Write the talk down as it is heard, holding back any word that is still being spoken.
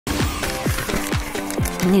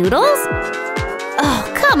Noodles?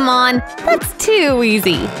 Oh, come on. That's too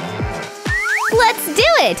easy. Let's do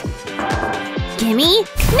it! Gimme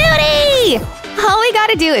Nudie! All we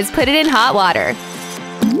gotta do is put it in hot water.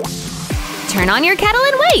 Turn on your kettle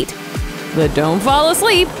and wait. But don't fall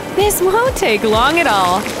asleep. This won't take long at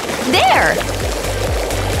all. There!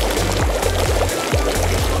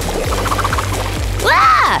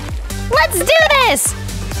 Ah! Let's do this!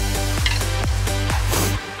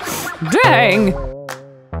 Dang!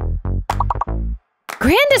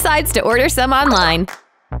 Gran decides to order some online.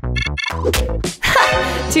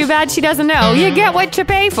 Too bad she doesn't know. You get what you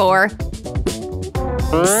pay for.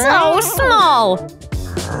 So small!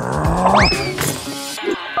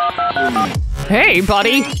 Hey,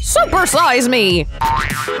 buddy! Supersize me!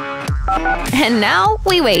 And now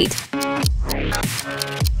we wait.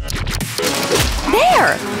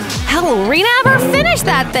 There! How will Rena ever finish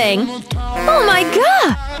that thing? Oh my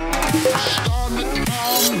god!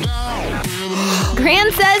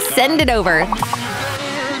 Gran says send it over.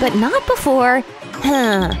 But not before…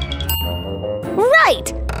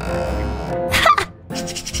 Right! Ha!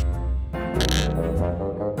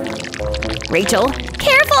 Rachel,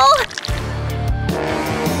 careful!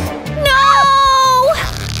 No!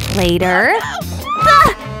 Later.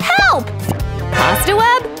 Ah, help! Pasta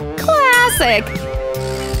web? Classic!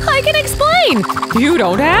 I can explain! You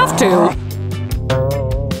don't have to!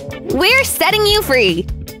 We're setting you free!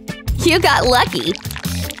 You got lucky!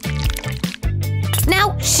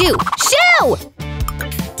 Now, shoo! Shoo!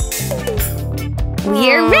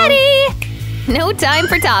 We're ready! No time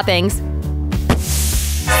for toppings.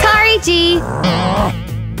 Sorry, G!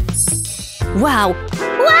 Wow!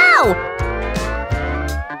 Wow!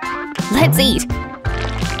 Let's eat!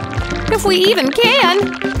 If we even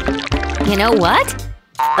can! You know what?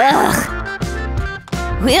 Ugh!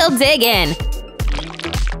 We'll dig in!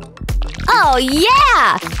 Oh,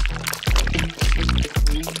 yeah!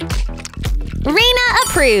 Rena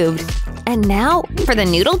approved! And now for the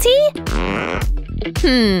noodle tea?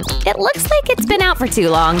 It looks like it's been out for too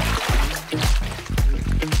long.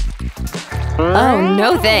 Oh,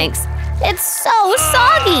 no thanks. It's so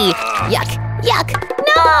soggy! Yuck! Yuck!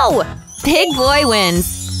 No! Big boy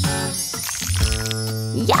wins.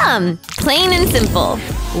 Yum! Plain and simple.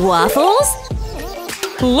 Waffles?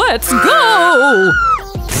 Let's go!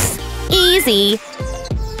 Easy.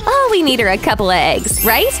 All we need are a couple of eggs,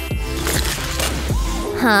 right?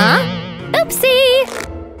 Huh? Oopsie!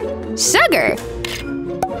 Sugar!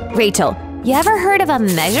 Rachel, you ever heard of a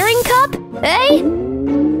measuring cup? Eh?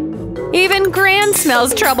 Even Gran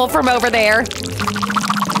smells trouble from over there.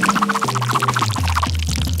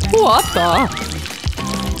 What the?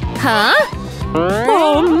 Huh?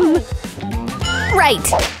 Right.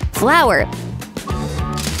 Flour.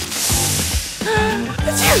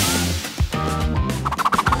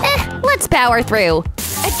 Let's power through.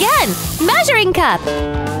 Again, measuring cup.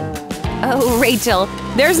 Oh, Rachel,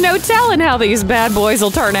 there's no telling how these bad boys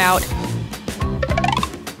will turn out.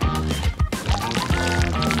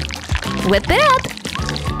 Whip it up.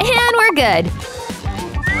 And we're good.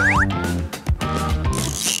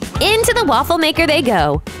 Into the waffle maker they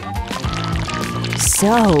go.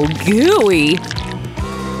 So gooey.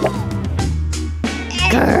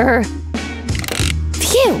 Grr.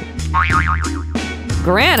 Phew.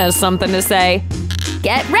 Gran has something to say.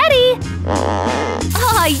 Get ready.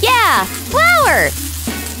 Oh, yeah! Flour!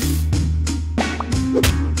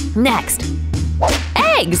 Next.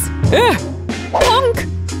 Eggs! Punk!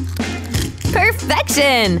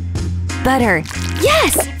 Perfection! Butter.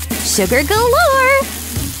 Yes! Sugar galore!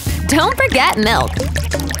 Don't forget milk.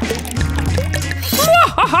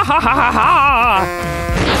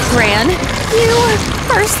 Gran, you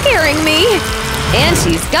are scaring me. And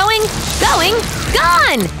she's going,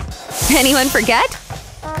 gone! Anyone forget?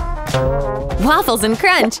 Waffles and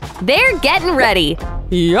Crunch, they're getting ready.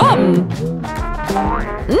 Yum!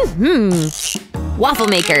 Waffle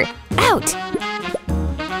maker, out!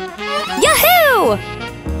 Yahoo!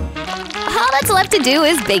 All that's left to do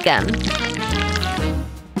is bake them.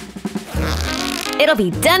 It'll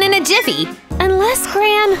be done in a jiffy, unless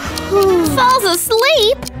Gran falls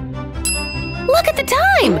asleep. Look at the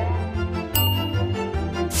time!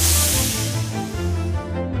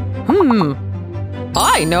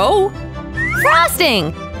 I know!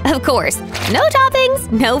 Frosting! Of course, no toppings,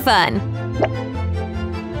 no fun.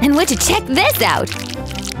 And would you check this out?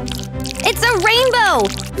 It's a rainbow!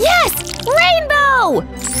 Yes! Rainbow!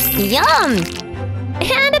 Yum!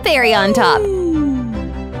 And a berry on top.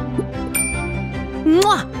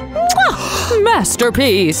 Mwah! Mwah!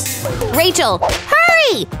 Masterpiece! Rachel,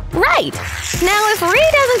 hurry! Right! Now if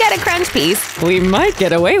Ree doesn't get a crunch piece, we might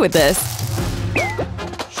get away with this.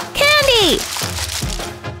 Yay!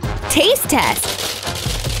 Taste test.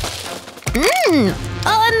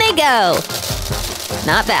 On they go.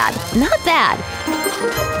 Not bad, not bad.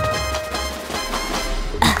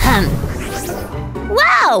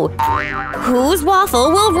 Wow! Whose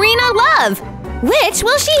waffle will Rena love? Which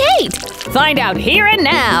will she hate? Find out here and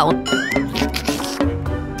now.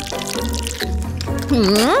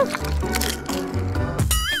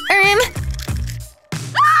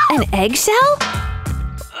 An eggshell?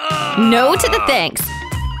 No to the thanks.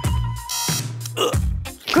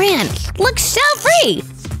 Gran, look shell-free!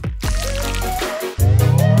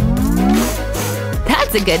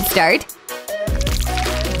 That's a good start.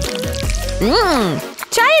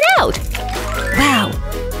 Try it out! Wow,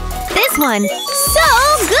 this one, so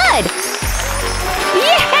good!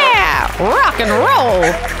 Yeah! Rock and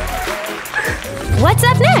roll! What's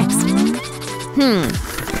up next?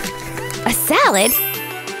 A salad?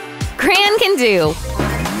 Gran can do.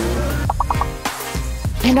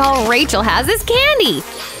 And all Rachel has is candy!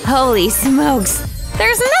 Holy smokes!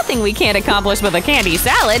 There's nothing we can't accomplish with a candy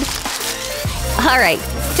salad! Alright,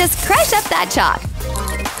 just crush up that chalk.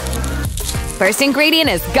 First ingredient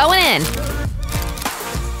is going in.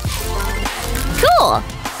 Cool!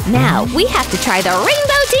 Now we have to try the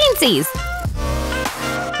Rainbow Teensies!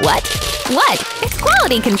 What? What? It's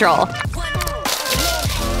quality control!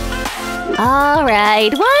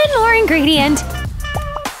 Alright, one more ingredient.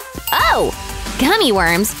 Oh! Gummy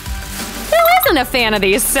worms. Who isn't a fan of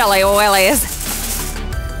these silly willies?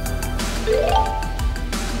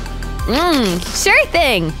 Sure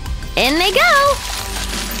thing. In they go.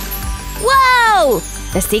 Whoa!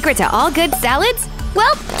 The secret to all good salads?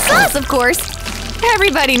 Well, sauce, of course.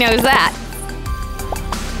 Everybody knows that.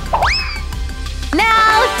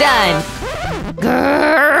 Now done.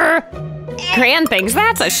 Grrr. Gran thinks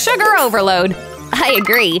that's a sugar overload. I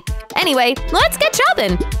agree. Anyway, let's get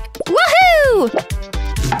chopping. Woohoo!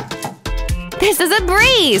 This is a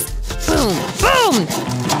breeze! Boom! Boom!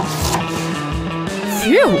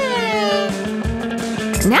 Phew!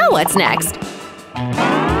 Now what's next?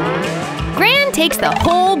 Gran takes the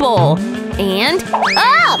whole bowl and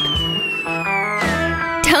up!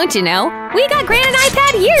 Don't you know? We got Gran an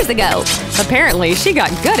iPad years ago. Apparently, she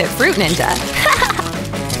got good at Fruit Ninja.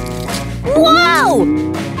 Whoa!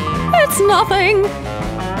 It's nothing.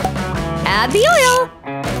 Add the oil.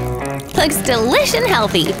 Looks delish and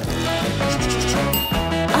healthy.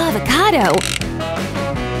 Avocado.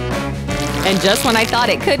 And just when I thought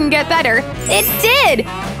it couldn't get better, it did!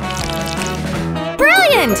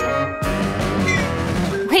 Brilliant!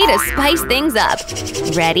 Way to spice things up.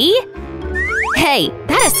 Ready? Hey,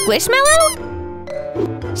 that a Squishmallow?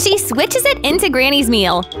 She switches it into Granny's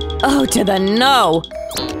meal. Oh, to the no!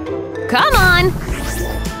 Come on!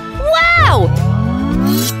 Wow!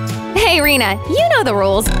 Hey, Rena, you know the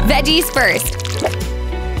rules. Veggies first.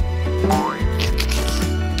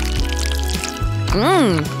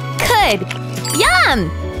 Good. Yum!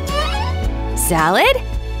 Salad?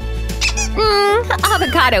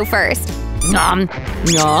 Avocado first. Nom.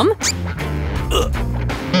 Nom.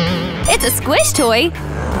 It's a squish toy.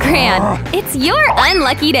 Gran, it's your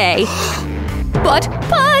unlucky day. But.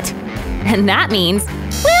 And that means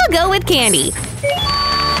we'll go with candy.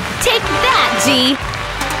 Take that, G.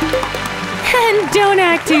 And don't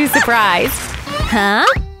act too surprised. Huh?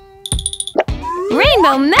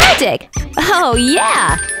 Rainbow magic! Oh,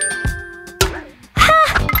 yeah!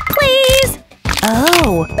 Ha! Please!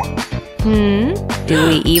 Oh. Do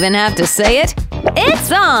we even have to say it?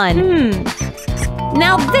 It's on!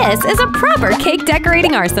 Now this is a proper cake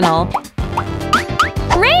decorating arsenal.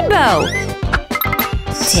 Rainbow!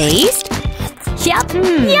 Taste? Yup!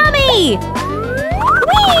 Yummy!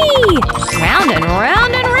 Whee! Round and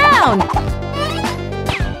round and round!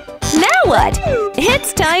 Now what?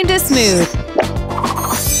 It's time to smooth.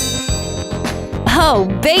 Oh,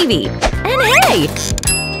 baby! And hey!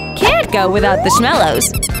 Can't go without the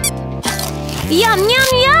schmellows. Yum,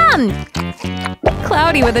 yum, yum!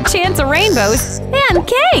 Cloudy with a chance of rainbows and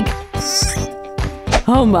cake!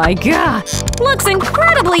 Oh my god! Looks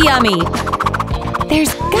incredibly yummy!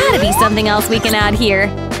 There's gotta be something else we can add here.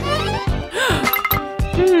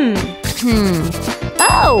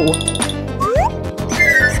 Oh!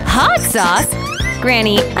 Hot sauce?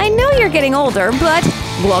 Granny, I know you're getting older, but…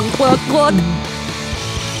 Glug, glug, glug!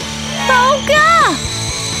 Oh god!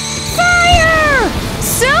 Fire!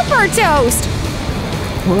 Super toast!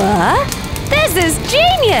 What? This is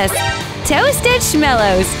genius! Toasted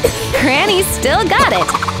schmellows! Granny still got it!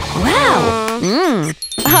 Wow!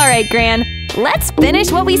 Alright, Gran, let's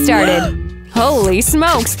finish what we started. Holy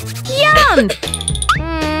smokes! Yum!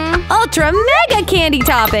 Ultra mega candy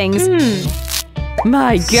toppings!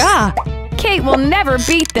 My god! Kate will never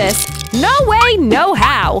beat this. No way, no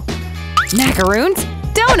how. Macaroons,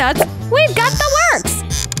 donuts, we've got the works.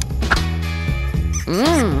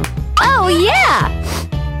 Oh yeah!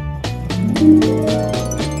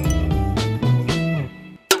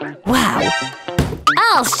 Wow.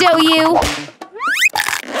 I'll show you.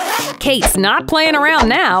 Kate's not playing around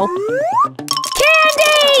now.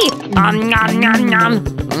 Candy! Nom nom nom nom.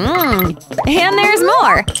 And there's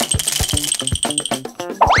more.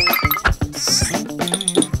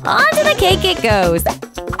 Onto the cake it goes.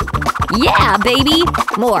 Yeah, baby!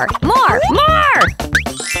 More, more, more!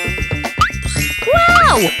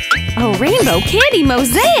 Wow! A rainbow candy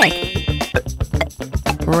mosaic!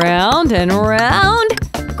 Round and round.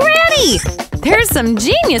 Granny! There's some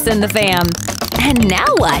genius in the fam. And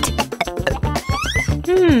now what?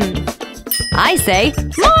 I say,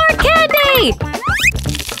 more candy!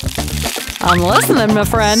 I'm listening, my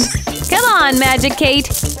friend. Come on, Magic Kate.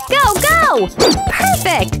 Go, go!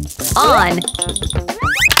 Perfect! On.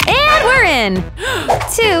 And we're in.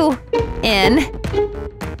 2 in.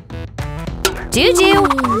 Juju,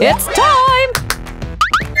 it's time!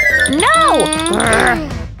 No!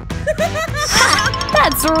 Ha,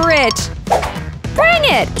 that's rich. Bring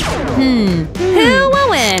it! Who will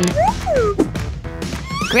win?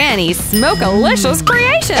 Granny's smoke-alicious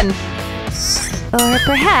creation! Or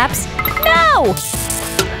perhaps, no!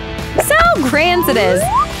 So grand it is!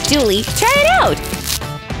 Julie, try it out!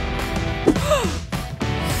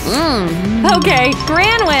 Okay,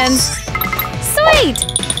 Gran wins! Sweet!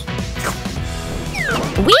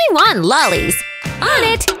 We want lollies! On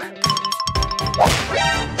it!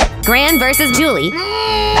 Gran versus Julie.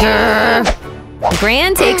 Grr.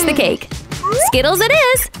 Gran takes the cake. Skittles it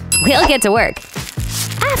is! We'll get to work.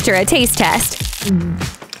 After a taste test.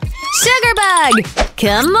 Sugar bug!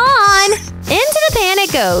 Come on! Into the pan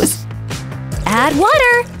it goes. Add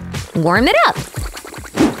water. Warm it up.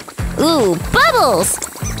 Ooh, bubbles!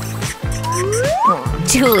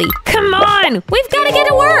 Julie, come on! We've got to get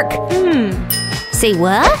to work! Say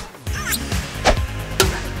what?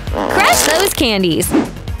 Crush those candies!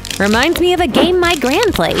 Reminds me of a game my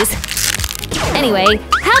Gran plays. Anyway,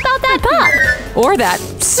 how about that pop? Or that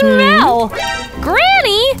smell?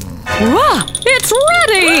 Granny! Whoa, it's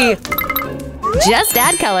ready! Just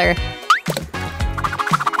add color.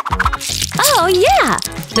 Oh yeah!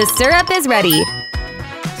 The syrup is ready.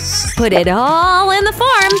 Put it all in the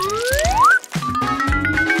form.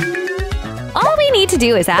 All we need to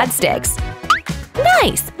do is add sticks.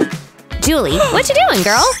 Nice! Julie, what you doing,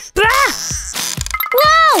 girl?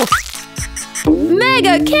 Whoa!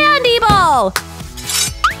 Mega candy ball!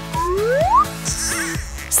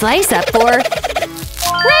 Slice up for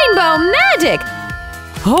rainbow magic!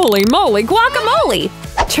 Holy moly guacamole!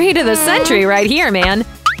 Treat of the century right here, man.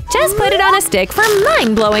 Just put it on a stick for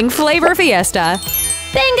mind-blowing flavor fiesta.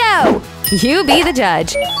 Bingo! You be the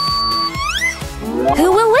judge.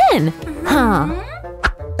 Who will win? Huh.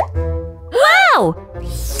 Wow!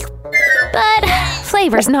 But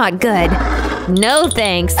flavor's not good. No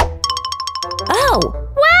thanks. Oh,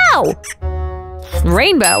 wow!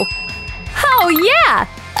 Rainbow. Oh yeah!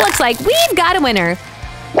 Looks like we've got a winner.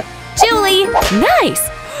 Julie, nice!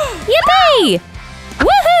 Yippee!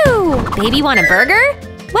 Woohoo! Baby want a burger?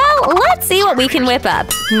 Well, let's see what we can whip up.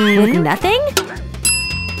 With nothing?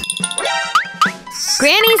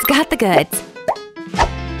 Granny's got the goods.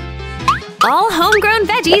 All homegrown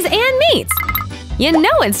veggies and meats. You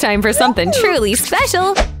know it's time for something truly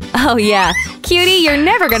special. Oh yeah, cutie, you're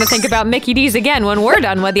never gonna think about Mickey D's again when we're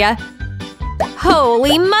done with ya.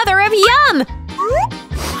 Holy mother of yum!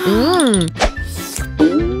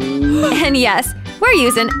 And yes, we're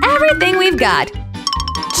using everything we've got.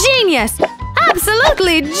 Genius!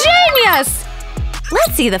 Absolutely genius!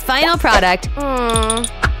 Let's see the final product.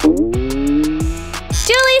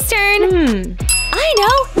 Julie's turn. I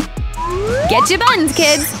know. Get your buns,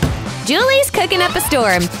 kids. Julie's cooking up a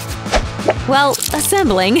storm. Well,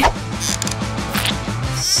 assembling.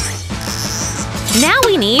 Now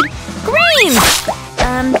we need greens!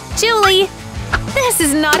 Julie, this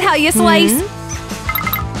is not how you slice.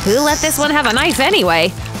 Who let this one have a knife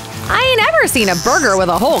anyway? I ain't ever seen a burger with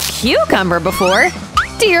a whole cucumber before.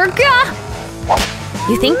 Dear God!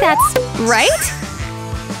 You think that's right?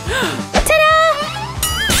 Ta-da!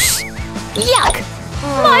 Yuck!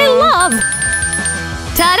 My love!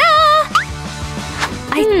 Ta-da!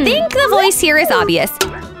 I think the voice here is obvious.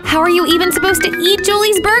 How are you even supposed to eat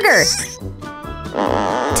Julie's burger?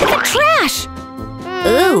 To the trash!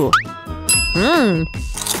 Ooh.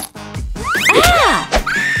 Ah!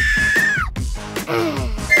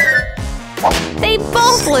 They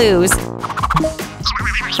both lose.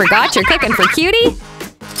 Forgot you're cooking for Cutie?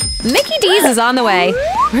 Mickey D's is on the way.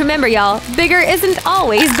 Remember, y'all, bigger isn't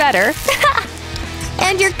always better.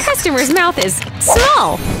 And your customer's mouth is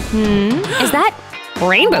small. Is that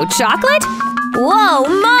rainbow chocolate? Whoa,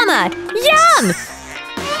 Mama! Yum!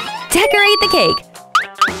 Decorate the cake.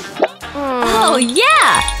 Oh,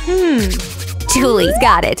 yeah! Julie's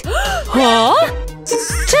got it. Huh?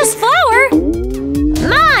 Just flour?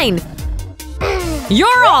 Mine!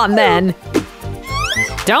 You're on, then!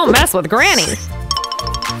 Don't mess with Granny.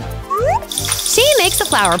 She makes a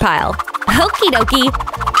flour pile. Okie dokie.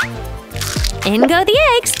 In go the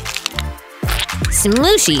eggs.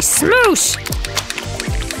 Smooshy smoosh.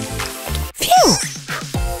 Phew!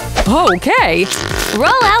 Okay.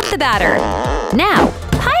 Roll out the batter. Now,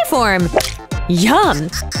 pie form. Yum!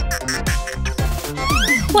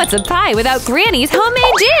 What's a pie without Granny's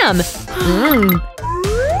homemade jam?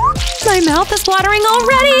 My mouth is watering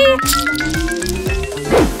already!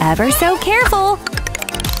 Ever so careful.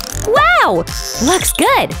 Wow! Looks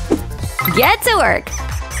good! Get to work!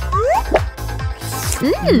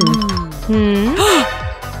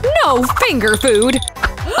 No finger food!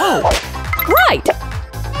 Oh, right!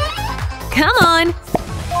 Come on!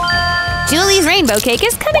 Julie's rainbow cake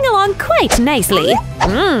is coming along quite nicely.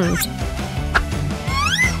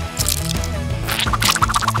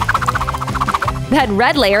 That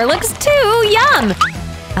red layer looks too yum!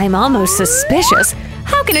 I'm almost suspicious.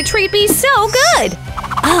 How can a treat be so good?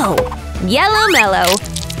 Oh, yellow mellow.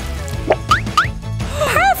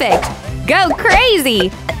 Perfect! Go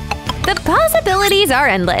crazy! The possibilities are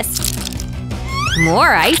endless.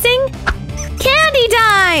 More icing? Candy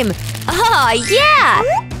time! Oh, yeah!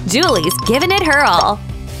 Julie's giving it her all.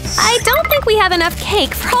 I don't think we have enough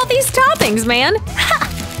cake for all these toppings, man.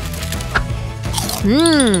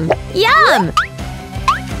 Yum!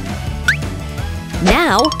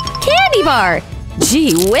 Now, candy bar!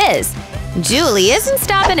 Gee whiz! Julie isn't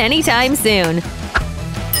stopping anytime soon.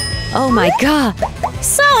 Oh my god!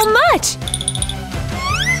 So much!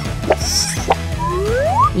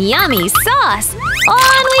 Yummy sauce!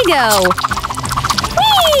 On we go!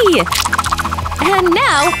 Whee! And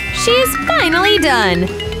now, she's finally done!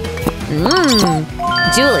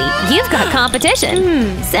 Julie, you've got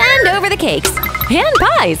competition! Send over the cakes! And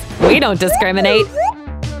pies! We don't discriminate!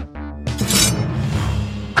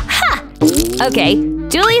 Ha! Okay,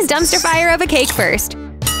 Julie's dumpster fire of a cake first.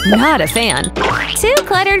 Not a fan. Too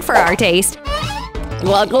cluttered for our taste.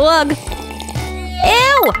 Glug glug!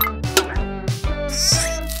 Ew!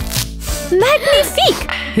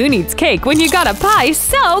 Magnifique! Who needs cake when you got a pie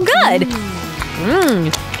so good?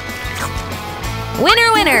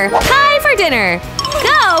 Winner, winner! Pie for dinner!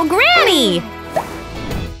 Go, Granny!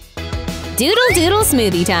 Doodle doodle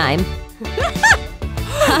smoothie time.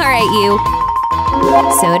 Alright, you.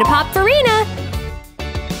 Soda pop for Rena.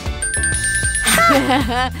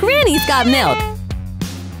 Granny's got milk.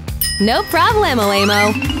 No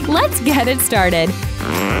problemo-lamo. Let's get it started.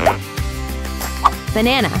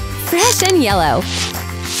 Banana, fresh and yellow.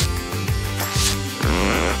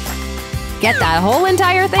 Get that whole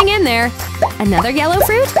entire thing in there. Another yellow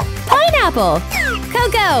fruit? Pineapple!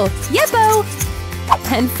 Cocoa! Yippo!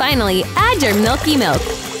 And finally, add your milky milk.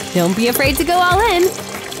 Don't be afraid to go all in.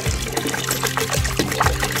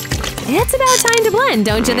 It's about time to blend,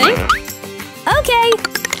 don't you think? Okay.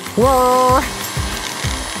 Whoa.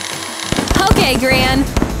 Okay, Gran.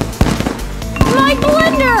 My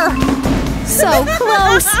blender! So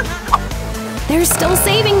close! They're still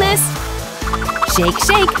saving this. Shake,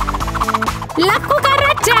 shake. La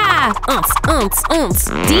cucaracha!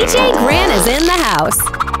 DJ Gran is in the house.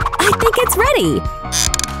 I think it's ready.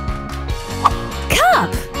 Cup!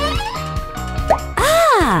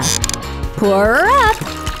 Ah! Pour her up.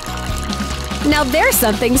 Now there's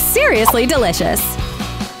something seriously delicious.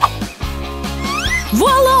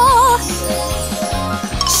 Voila!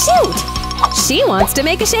 Shoot! She wants to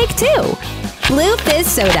make a shake too. Blue fizz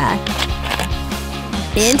soda.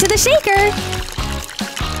 Into the shaker.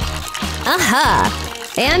 Aha!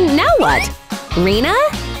 And now what? Rena?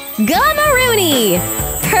 Gummaroony!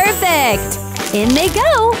 Perfect! In they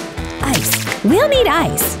go! Ice. We'll need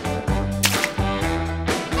ice.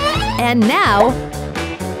 And now…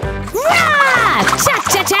 Rah!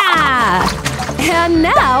 Cha-cha-cha! And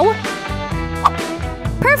now…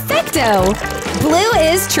 Perfecto! Blue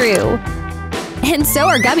is true. And so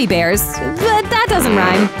are gummy bears, but that doesn't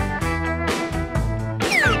rhyme.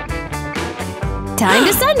 Time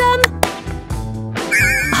to send them!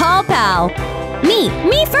 All pal. Me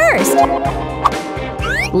first!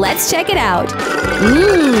 Let's check it out.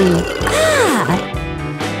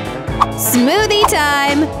 Smoothie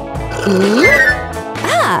time!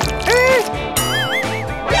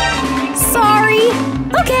 Sorry!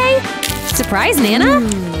 Okay. Surprise, Nana?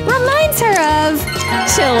 Reminds her of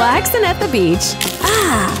chillaxing at the beach.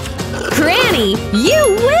 Ah, Granny,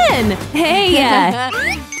 you win! Hey,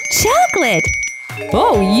 chocolate!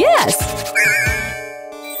 Oh, yes!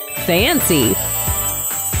 Fancy!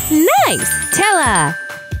 Nice! Tella!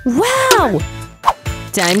 Wow!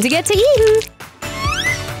 Time to get to eating!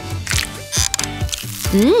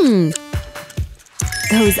 Mmm!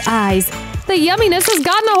 Those eyes! The yumminess has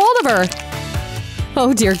gotten a hold of her!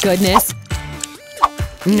 Oh dear goodness!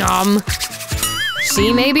 Nom!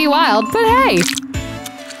 She may be wild, but hey!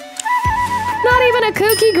 Not even a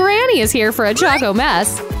kooky granny is here for a choco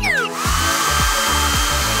mess!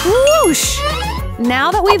 Whoosh!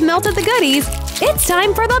 Now that we've melted the goodies, it's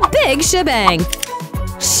time for the big shebang!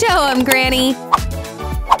 Show 'em, Granny!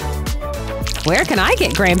 Where can I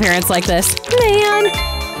get grandparents like this? Man!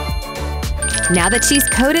 Now that she's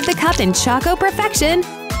coated the cup in choco perfection,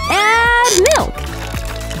 add milk!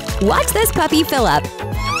 Watch this puppy fill up.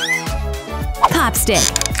 Pop stick.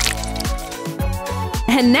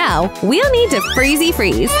 And now, we'll need to freezy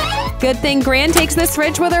freeze. Good thing Gran takes this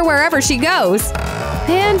fridge with her wherever she goes.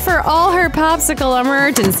 And for all her popsicle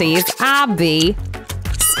emergencies, Abby.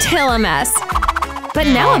 Still a mess. But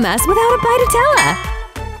now a mess without a bite of Tella.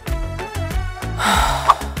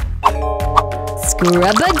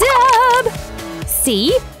 Scrub-a-dub!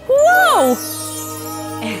 See? Whoa!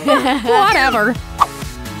 Whatever.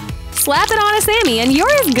 Slap it on a Sammy and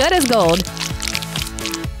you're as good as gold.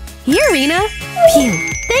 Here, Rena. Phew.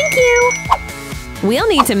 Thank you. We'll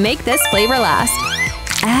need to make this flavor last.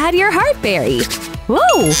 Add your heartberry.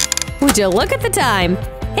 Whoa! Would you look at the time?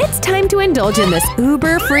 It's time to indulge in this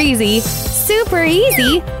uber freezy, super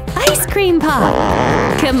easy ice cream pop.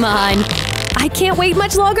 Come on. I can't wait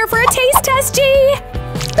much longer for a taste test, G!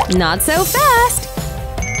 Not so fast.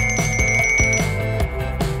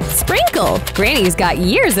 Sprinkle! Granny's got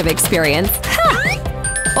years of experience.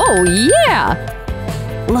 Ha! Oh, yeah!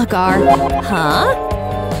 Look, our… Huh?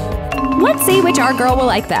 Let's see which our girl will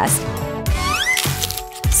like best.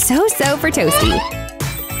 So for Toasty.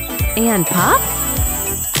 And pop?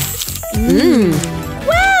 Mmm!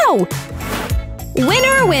 Wow!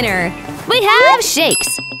 Winner, winner! We have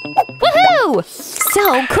shakes! Woohoo!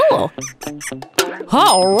 So cool!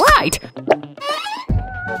 All right!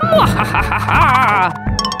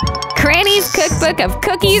 Granny's cookbook of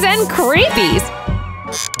cookies and creepies!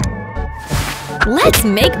 Let's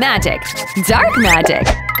make magic! Dark magic!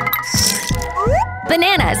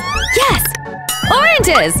 Bananas! Yes!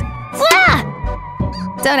 Oranges! Flah!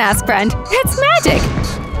 Don't ask, friend. It's magic!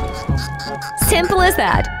 Simple as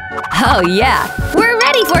that. Oh yeah! We're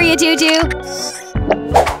ready for you, Juju!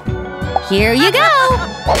 Here you go!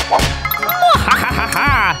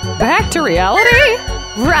 Back to reality?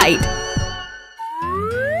 Right!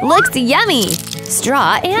 Looks yummy!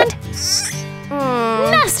 Straw and…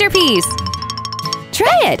 masterpiece!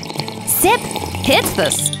 Try it! Sip hits the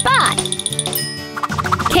spot!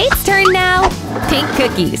 Kate's turn now! Pink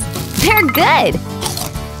cookies. They're good!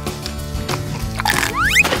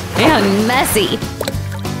 And messy!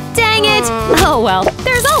 Dang it! Oh well,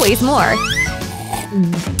 there's always more!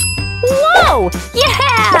 Whoa!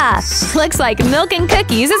 Yeah! Looks like milk and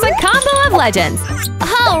cookies is a combo of legends!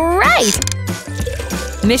 Alright!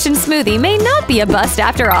 Mission Smoothie may not be a bust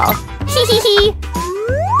after all. Hee hee hee!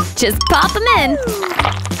 Just pop them in!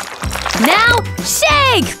 Now,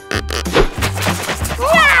 shake!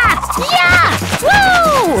 Yeah! Yeah!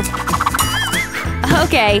 Woo!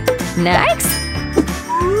 Okay, next?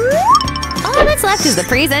 All that's left is the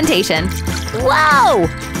presentation. Whoa!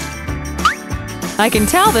 I can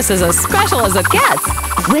tell this is as special as it gets!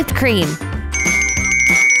 Whipped cream.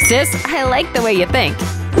 Sis, I like the way you think.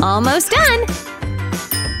 Almost done!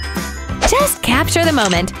 Just capture the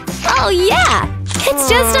moment. Oh yeah! It's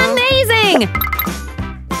just amazing!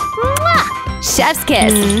 Mwah! Chef's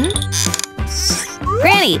kiss.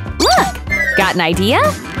 Granny, look! Got an idea?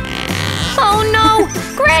 Oh no!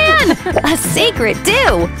 Gran! A secret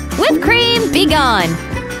do! Whipped cream, be gone!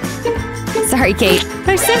 Sorry, Kate.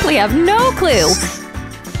 I simply have no clue.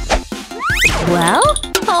 Well?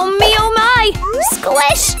 Oh me, oh my!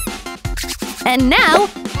 Squish! And now…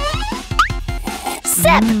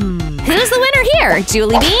 sip! Who's the winner here?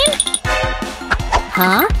 Julie Bean?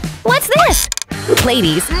 Huh? What's this?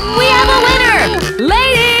 Ladies, we have a winner!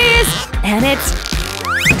 Ladies! And it's…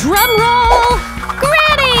 drum roll!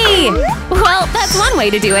 Granny! Well, that's one way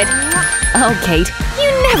to do it. Oh, Kate,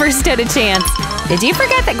 you never stood a chance. Did you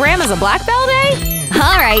forget that Grandma's a black belt, eh?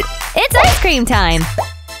 Alright, it's ice cream time.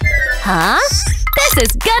 Huh? This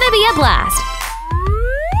is gonna be a blast.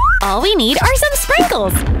 All we need are some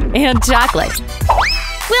sprinkles. And chocolate.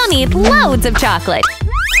 We'll need loads of chocolate.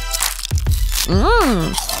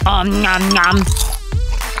 Nom nom.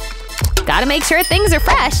 Gotta make sure things are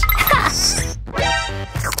fresh.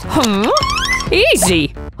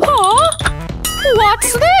 Easy. Huh?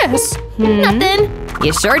 What's this? Nothing.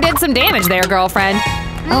 You sure did some damage there, girlfriend.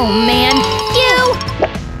 Oh man, you!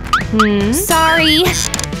 Sorry.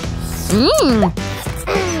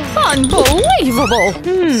 Unbelievable!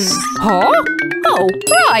 Huh? Oh,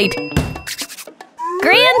 right!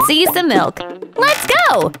 Gran sees some milk. Let's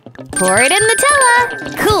go! Pour it in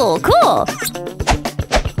Nutella! Cool, cool!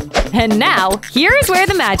 And now, here's where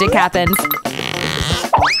the magic happens.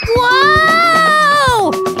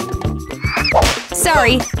 Whoa!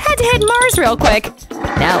 Sorry, had to hit Mars real quick.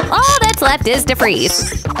 Now all that's left is to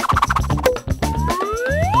freeze.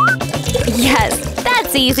 Yes,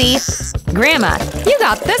 that's easy. Grandma, you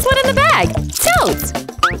got this one in the bag. Totes!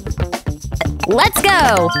 Let's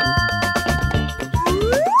go!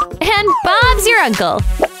 And Bob's your uncle.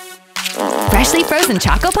 Freshly frozen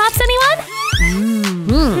Choco Pops, anyone?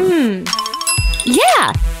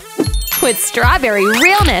 Yeah! With strawberry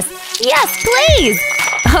realness. Yes, please!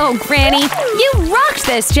 Oh, Granny, you rocked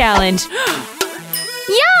this challenge!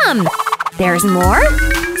 Yum! There's more?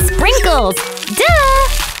 Sprinkles! Duh!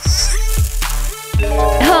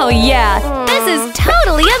 Oh yeah, this is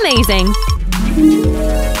totally amazing!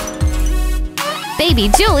 Baby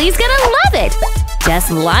Julie's gonna love it!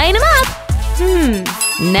 Just line them up!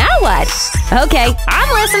 Now what? Okay, I'm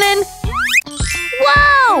listening!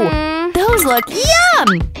 Whoa! Those look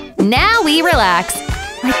yum! Now we relax.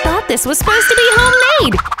 I thought this was supposed to be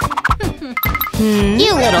homemade!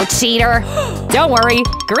 You little cheater! Don't worry,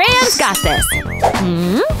 Gran's got this!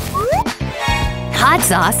 Hot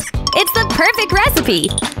sauce! It's the perfect recipe!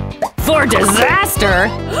 For disaster!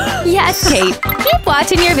 Yes, Kate, keep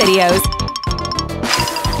watching your videos.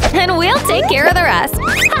 And we'll take care of the rest.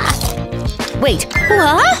 Ha! Wait,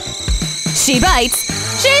 what? She bites!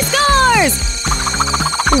 She scores!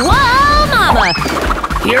 Whoa, mama!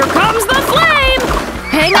 Here comes the flame!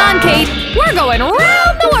 Hang on, Kate! We're going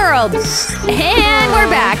around the world! And we're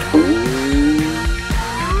back!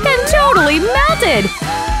 And totally melted!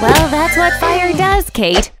 Well, that's what fire does,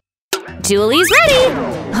 Kate. Julie's ready!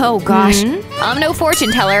 Oh gosh, I'm no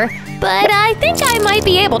fortune teller, but I think I might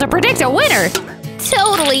be able to predict a winner!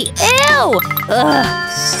 Totally ew!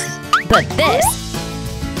 Ugh. But this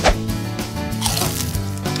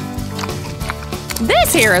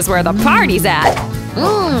here is where the party's at!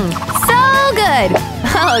 So good!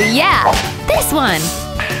 Oh yeah, this one!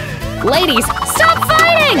 Ladies, stop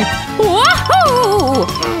fighting! Woohoo!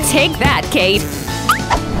 Take that, Kate!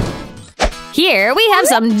 Here we have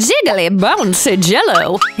some jiggly bouncy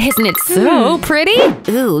jello! Isn't it so pretty?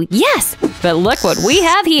 Ooh, yes! But look what we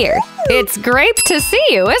have here! It's great to see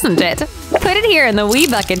you, isn't it? Put it here in the wee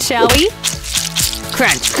bucket, shall we?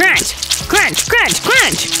 Crunch, crunch! Crunch, crunch,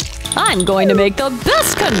 crunch! I'm going to make the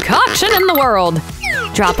best concoction in the world!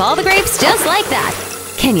 Drop all the grapes just like that!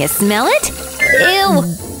 Can you smell it? Ew!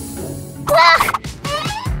 Blah!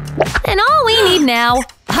 And all we need now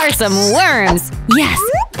are some worms! Yes,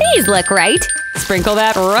 these look right! Sprinkle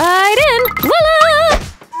that right in! Voila!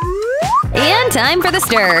 And time for the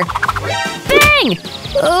stir! Bang!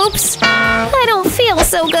 Oops! I don't feel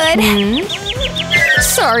so good!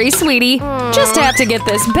 Sorry, sweetie. Just have to get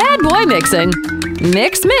this bad boy mixing.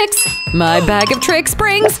 Mix, mix! My bag of tricks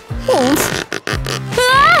brings oomph!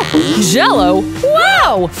 Ah! Jello!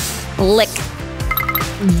 Wow! Lick!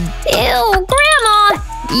 Ew, Grandma!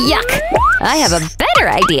 Yuck! I have a better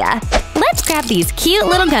idea! Let's grab these cute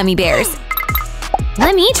little gummy bears.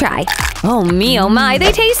 Let me try. Oh me, oh my,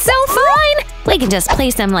 they taste so fine! We can just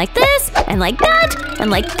place them like this, and like that,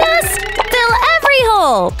 and like this. Fill every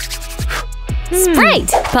hole!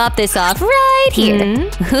 Sprite! Pop this off right here.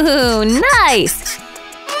 Ooh, nice!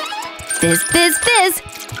 Fizz, fizz, fizz!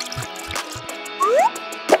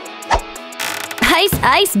 Ice,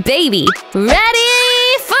 ice, baby!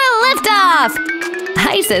 Ready for liftoff!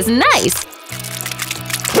 Ice is nice!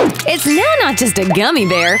 It's now not just a gummy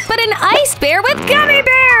bear, but an ice bear with gummy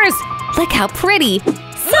bears! Look how pretty!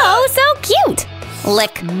 So cute!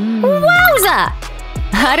 Lick! Wowza!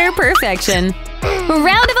 Utter perfection!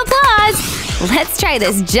 Round of applause! Let's try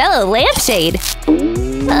this Jello lampshade!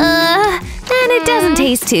 And it doesn't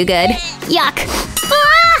taste too good. Yuck!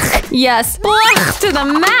 Ugh! Yes, ugh, to the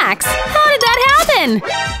max! How did that happen?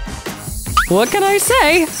 What can I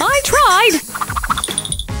say? I tried!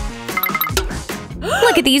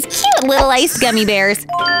 Look at these cute little ice gummy bears!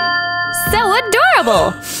 So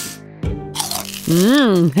adorable!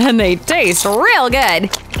 And they taste real good!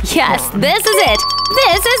 Yes, this is it!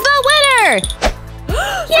 This is the winner!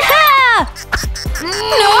 Yeah!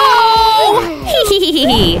 No!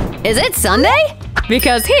 Is it Sunday?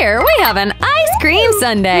 Because here we have an ice cream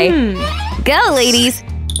sundae. Go, ladies.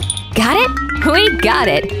 Got it? We got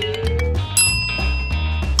it.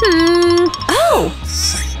 Oh!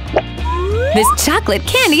 This chocolate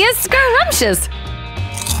candy is scrumptious.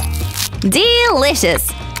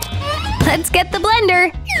 Delicious. Let's get the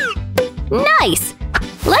blender. Nice.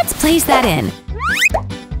 Let's place that in.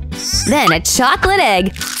 Then a chocolate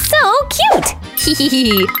egg. So cute.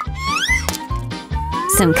 Hee.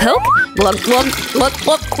 Some Coke. Glug, glug, glug,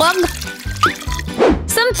 glug, glug.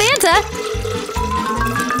 Some Fanta.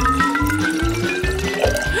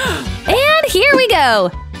 And here we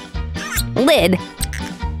go. Lid.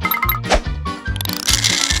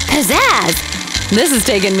 Pizzazz! This is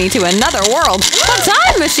taking me to another world. A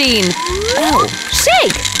time machine! Oh,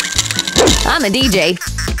 shake! I'm a DJ.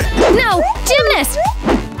 No, gymnast!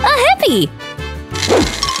 A hippie!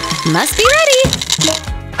 Must be ready!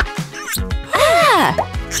 Ah!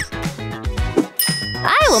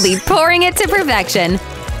 I will be pouring it to perfection.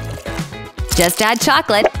 Just add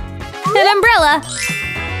chocolate. An umbrella.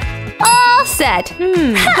 All set!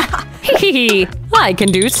 Ha! Hee. I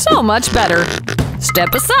can do so much better.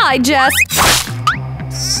 Step aside, Jess.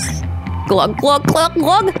 Glug, glug, glug,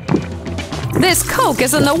 glug. This Coke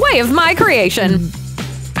is in the way of my creation.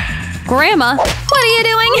 Grandma, what are you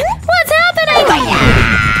doing? What's happening?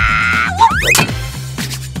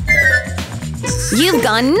 You've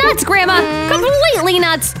gone nuts, Grandma! Completely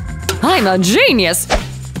nuts! I'm a genius!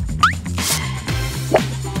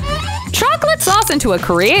 Chocolate sauce into a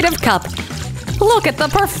creative cup. Look at the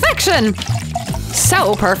perfection!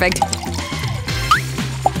 So perfect!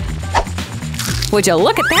 Would you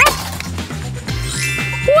look at that?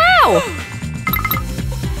 Wow!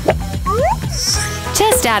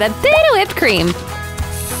 Just add a bit of whipped cream.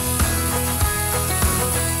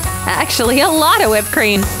 Actually, a lot of whipped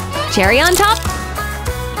cream. Cherry on top.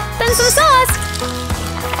 Then some sauce.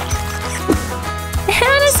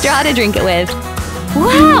 And a straw to drink it with.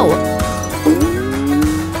 Wow!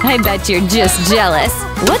 I bet you're just jealous.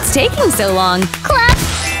 What's taking so long? Clap!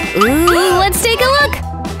 Ooh, let's take a look.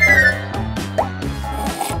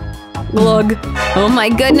 Glug. Oh my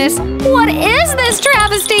goodness. What is this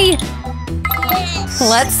travesty?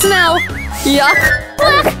 Let's smell. Yuck.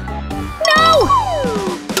 Blech. No!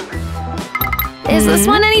 Is this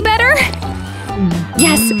one any better?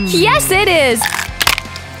 Yes. Yes, it is.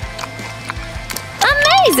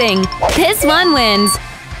 Amazing. This one wins.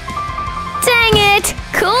 Dang it.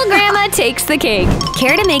 Cool Grandma takes the cake.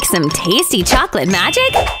 Care to make some tasty chocolate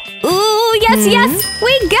magic? Ooh, yes, yes.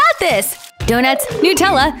 We got this. Donuts,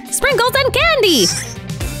 Nutella, sprinkles, and candy!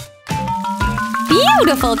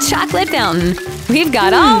 Beautiful chocolate fountain! We've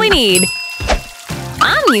got all we need!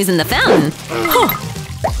 I'm using the fountain! Huh.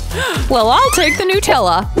 Well, I'll take the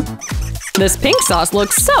Nutella! This pink sauce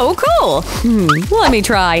looks so cool! Let me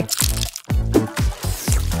try!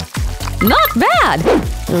 Not bad!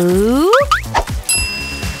 Ooh!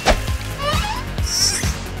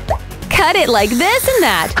 Cut it like this and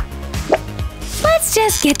that! Let's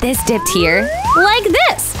just get this dipped here, like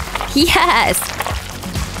this! Yes!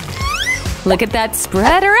 Look at that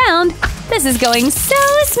spread around! This is going so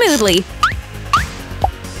smoothly!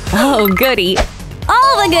 Oh, goody!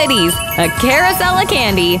 All the goodies! A carousel of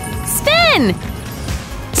candy! Spin!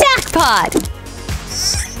 Jackpot!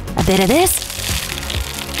 A bit of this.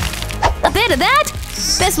 A bit of that!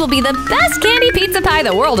 This will be the best candy pizza pie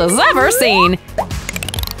the world has ever seen!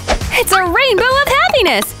 It's a rainbow of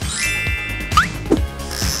happiness!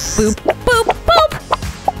 Boop, boop, boop!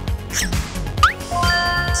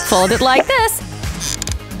 Fold it like this.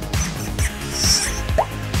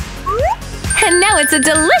 And now it's a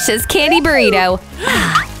delicious candy burrito.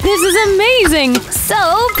 This is amazing!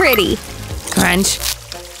 So pretty! Crunch.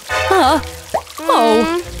 Oh.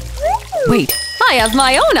 Wait, I have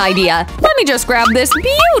my own idea. Let me just grab this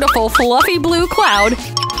beautiful fluffy blue cloud.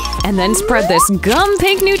 And then spread this gum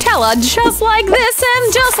pink Nutella just like this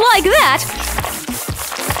and just like that.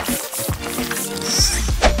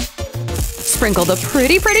 Sprinkle the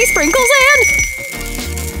pretty sprinkles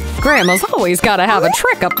in! Grandma's always gotta have a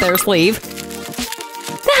trick up their sleeve.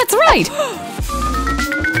 That's right!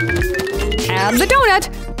 Add the donut!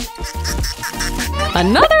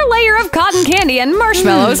 Another layer of cotton candy and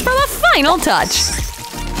marshmallows for the final touch!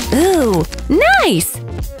 Ooh, nice!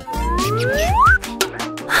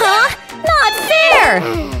 Huh? Not fair!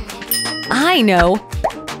 I know.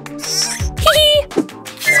 Hee-hee!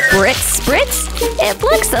 Spritz, spritz! It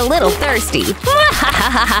looks a little thirsty.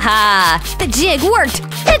 Ha! The jig worked!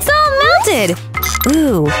 It's all melted!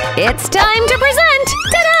 Ooh, it's time to present!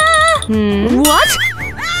 Ta-da! What?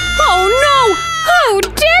 Oh no! Who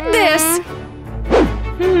did this?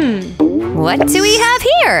 What do we have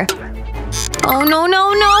here? Oh, no,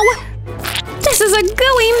 no, no! This is a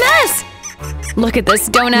gooey mess! Look at this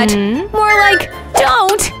donut. More like,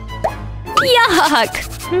 don't! Yuck!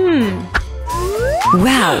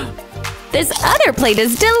 Wow! This other plate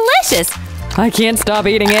is delicious! I can't stop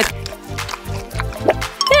eating it.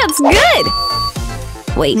 That's good!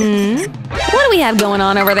 Wait, what do we have going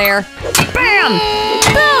on over there? Bam!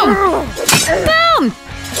 Boom! Boom!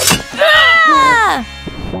 Ah!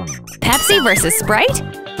 Pepsi versus Sprite?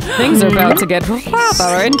 Things are about to get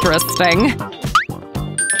rather interesting.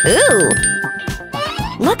 Ooh!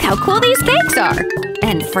 Look how cool these cakes are!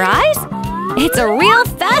 And fries? It's a real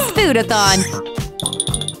fast food-a-thon!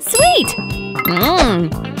 Sweet!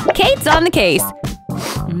 Kate's on the case.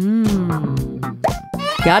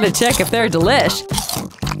 Gotta check if they're delish.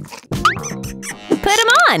 Put them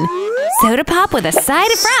on! Soda pop with a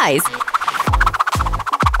side of fries.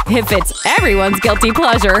 If it's everyone's guilty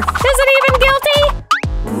pleasure, is it even guilty?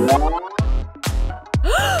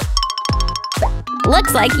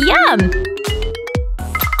 Looks like yum!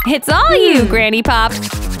 It's all you, Granny Pop!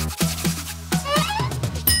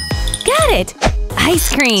 Got it! Ice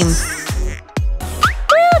cream!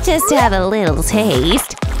 We'll just have a little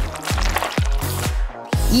taste.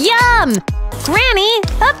 Yum! Granny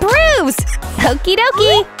approves! Okie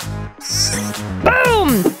dokie!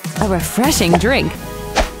 Boom! A refreshing drink.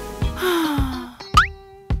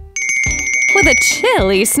 With a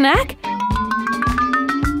chilly snack?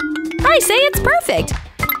 I say it's perfect!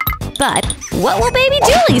 But what will baby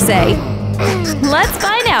Julie say? Let's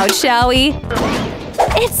find out, shall we?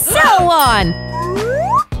 It's so on!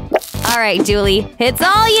 Alright, Julie, it's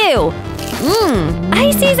all you!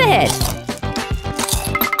 Icy's a hit!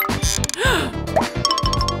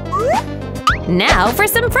 Now for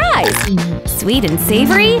some fries! Sweet and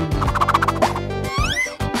savory?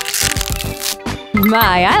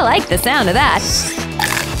 My, I like the sound of that!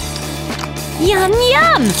 Yum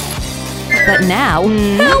yum! But now, who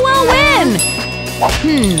will win?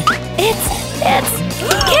 It's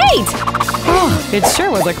Kate! Oh, it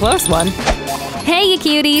sure was a close one. Hey, you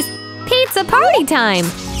cuties! Pizza party time!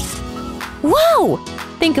 Whoa!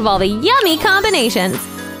 Think of all the yummy combinations!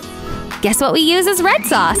 Guess what we use as red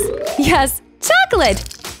sauce? Yes, chocolate!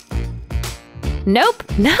 Nope,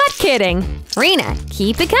 not kidding! Rena,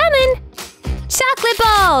 keep it coming! Chocolate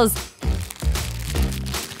balls!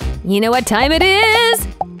 You know what time it is?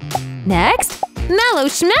 Next, Mellow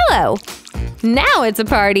Schmellow! Now it's a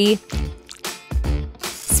party!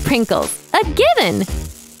 Sprinkles, a given!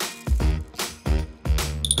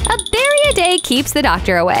 A berry a day keeps the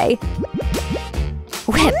doctor away.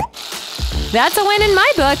 Whip! That's a win in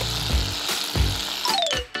my book!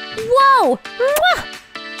 Whoa! Mwah!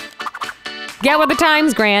 Get with the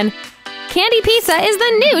times, Gran. Candy pizza is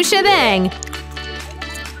the new shebang!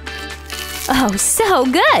 Oh, so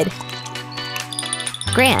good!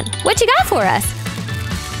 Gran, what you got for us?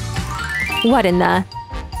 What in the…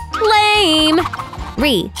 Lame!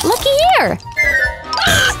 Looky here!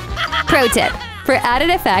 Pro tip, for added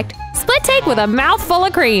effect, split take with a mouthful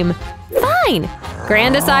of cream. Fine!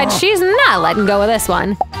 Gran decides she's not letting go of this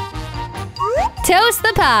one. Toast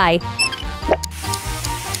the pie!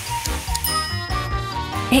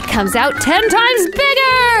 It comes out 10 times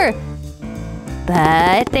bigger!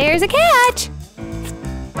 But there's a catch!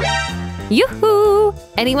 Yoo-hoo!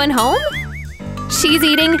 Anyone home? She's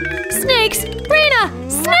eating snakes! Rena!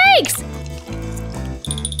 Snakes!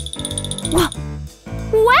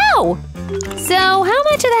 Wow! So how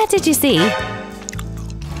much of that did you see?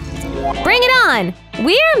 Bring it on!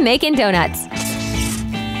 We're making donuts!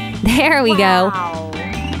 There we go!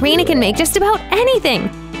 Rena can make just about anything!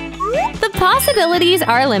 The possibilities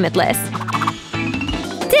are limitless!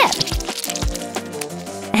 Dip!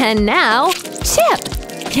 And now, chip!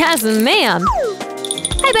 Yes, ma'am!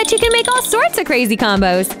 I bet you can make all sorts of crazy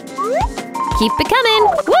combos! Keep it coming!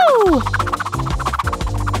 Woo!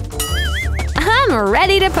 I'm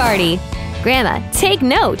ready to party! Grandma, take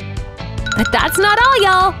note! But that's not all,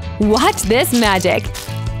 y'all! Watch this magic!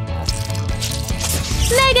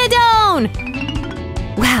 Megadone!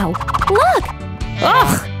 Wow, look!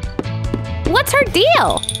 Ugh! What's her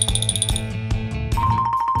deal?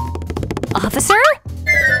 Officer?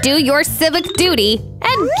 Do your civic duty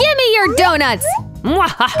and give me your donuts!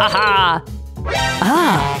 Mwahaha!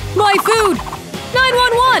 Ah, my food!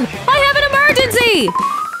 911! I have an emergency!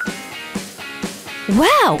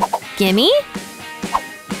 Wow, gimme?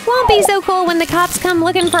 Won't be so cool when the cops come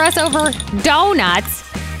looking for us over donuts.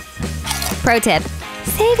 Pro tip,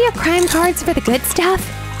 save your crime cards for the good stuff.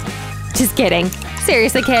 Just kidding.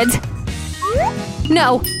 Seriously, kids.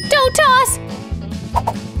 No, don't toss!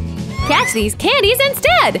 Catch these candies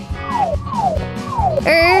instead!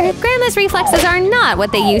 Grandma's reflexes are not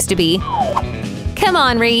what they used to be. Come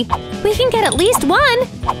on, Ree. We can get at least one.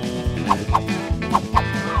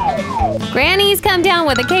 Granny's come down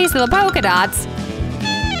with a case of the polka dots.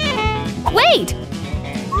 Wait!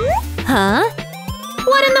 Huh?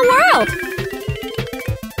 What in the world?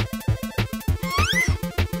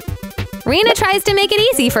 Rena tries to make it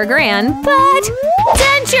easy for Gran, but…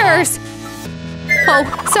 dentures! Oh,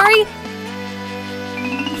 sorry.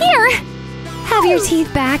 Here! Have your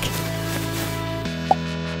teeth back.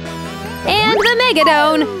 And the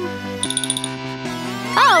Megadone!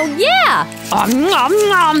 Oh, yeah! Nom,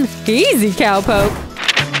 nom. Easy, cowpoke.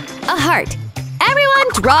 A heart. Everyone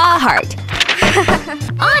draw a heart.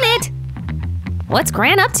 On it! What's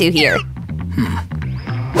Gran up to here?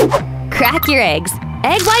 Crack your eggs.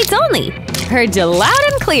 Egg whites only. Heard you loud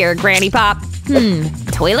and clear, Granny Pop.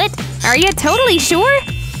 Toilet? Are you totally sure?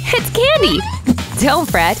 It's candy. Don't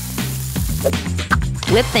fret.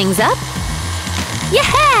 Whip things up.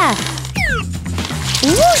 Yeah!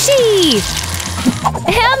 Whooshy!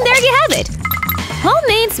 And there you have it.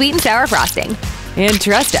 Homemade sweet and sour frosting. And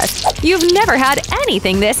trust us, you've never had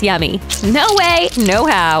anything this yummy. No way, no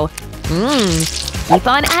how. Keep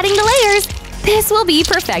on adding the layers. This will be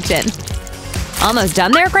perfection. Almost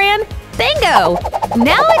done there, Gran? Bingo!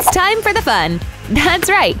 Now it's time for the fun. That's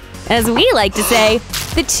right. As we like to say,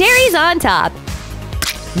 the cherry's on top.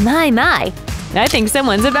 My. I think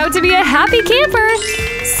someone's about to be a happy camper.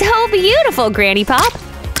 So beautiful, Granny Pop.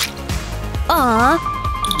 Aw.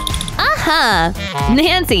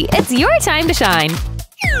 Nancy, it's your time to shine.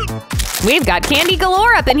 We've got candy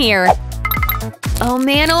galore up in here. Oh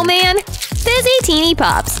man, fizzy teeny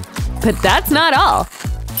pops. But that's not all.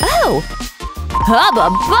 Oh! Hubba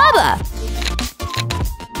bubba!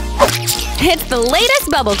 It's the latest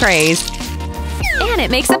bubble craze. And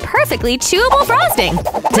it makes a perfectly chewable frosting.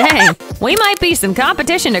 Dang, we might be some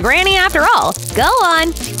competition to Granny after all. Go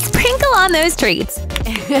on, sprinkle on those treats.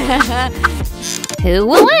 Who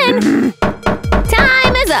will win?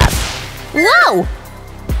 Time is up. Whoa!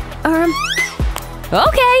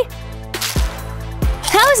 Okay.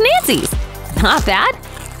 How's Nancy's? Not bad.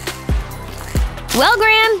 Well,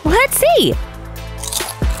 Gran, let's see.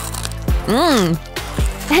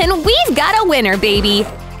 And we've got a winner, baby.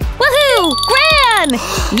 Woohoo! Gran!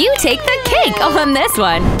 You take the cake on this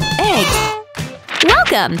one. Eggs.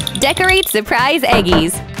 Welcome. Decorate surprise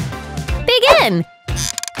eggies. Begin.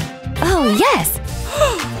 Oh, yes.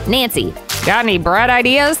 Nancy, got any bread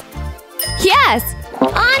ideas? Yes.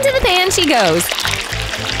 Onto the pan she goes.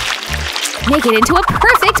 Make it into a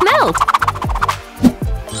perfect melt.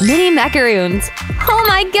 Mini macaroons. Oh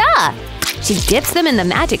my god! She dips them in the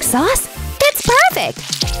magic sauce? It's perfect!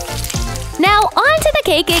 Now onto the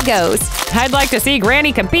cake it goes. I'd like to see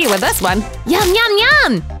Granny compete with this one. Yum, yum,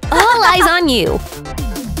 yum! All eyes on you.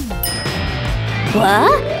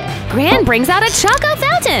 What? Gran brings out a Choco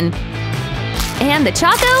fountain. And the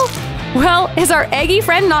Choco? Well, is our eggy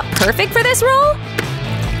friend not perfect for this role?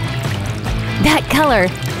 That color.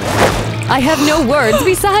 I have no words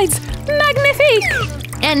besides magnifique!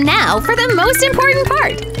 And now for the most important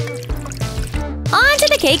part. Onto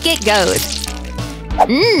the cake it goes.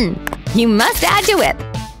 You must add your whip.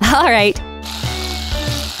 All right.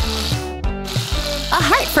 A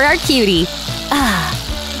heart for our cutie.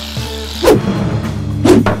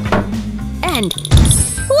 And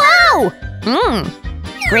wow!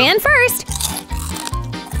 Gran first.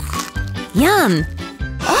 Yum.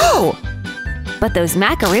 Oh! But those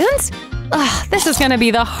macaroons? Ugh, this is gonna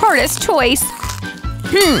be the hardest choice.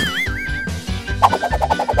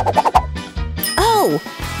 Oh!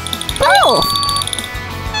 Both!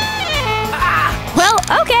 Well,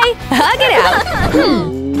 okay. Hug it out.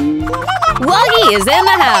 Wuggy is in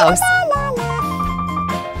the house.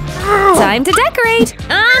 Time to decorate.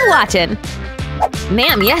 I'm watching.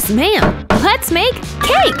 Ma'am, yes, ma'am. Let's make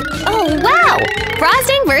cake. Oh, wow!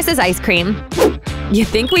 Frosting versus ice cream. You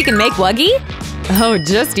think we can make Wuggy? Oh,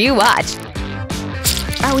 just you watch.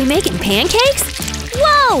 Are we making pancakes?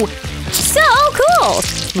 Whoa! So cool!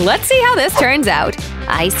 Let's see how this turns out.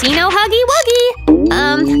 I see no Huggy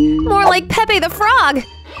Wuggy. More like Pepe the Frog.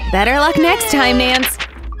 Better luck next time, Nance.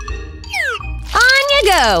 On you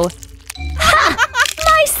go! Ha!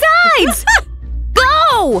 My sides!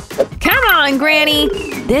 Go! Come on, Granny!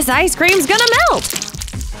 This ice cream's gonna melt!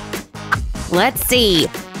 Let's see.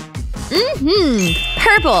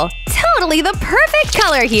 Purple. Totally the perfect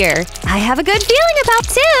color here. I have a good feeling about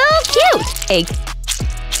cute egg.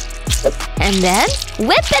 And then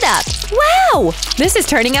whip it up. Wow! This is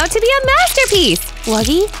turning out to be a masterpiece.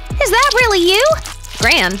 Wuggy, is that really you?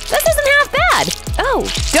 Gran, this isn't half bad. Oh,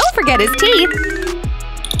 don't forget his teeth.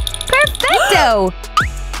 Perfecto!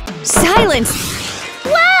 Silence!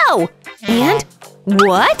 Wow! And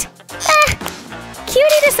what?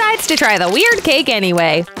 Cutie decides to try the weird cake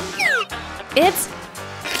anyway. It's…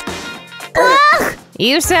 Ugh!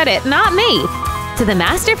 You said it, not me. To the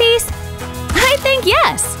masterpiece? I think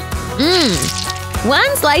yes.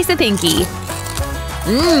 One slice of pinky.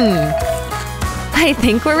 I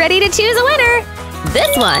think we're ready to choose a winner.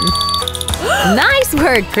 This one. Nice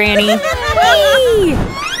work, Granny. Whee!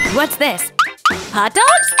 What's this? Hot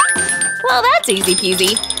dogs? Well, that's easy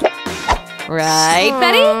peasy. Right,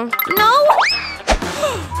 Betty? No?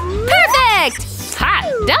 Perfect! Hot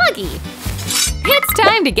doggy! It's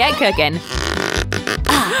time to get cooking.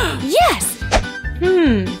 Yes!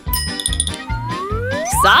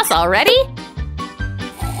 Sauce already?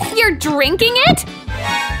 You're drinking it?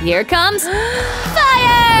 Here comes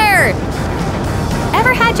fire!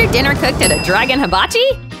 Ever had your dinner cooked at a dragon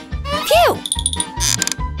hibachi? Phew!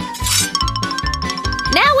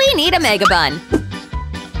 Now we need a mega bun.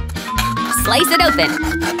 Slice it open.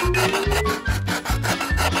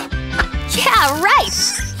 Yeah, right!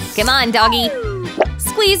 Come on, doggy.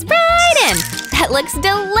 Squeeze right in. That looks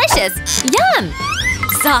delicious. Yum!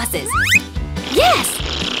 Sauces. Yes!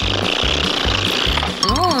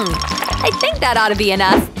 I think that ought to be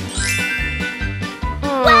enough.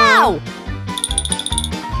 Wow!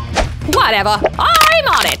 Whatever, I'm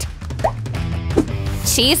on it!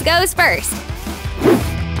 Cheese goes first.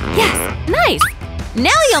 Yes, nice!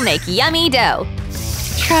 Now you'll make yummy dough.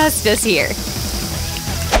 Trust us here.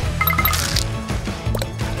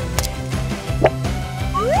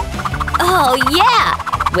 Oh yeah!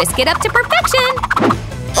 Whisk it up to perfection!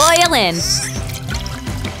 Oil in.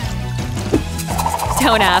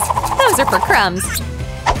 Don't ask, those are for crumbs.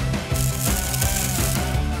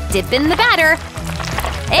 Dip in the batter.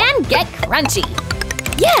 And get crunchy.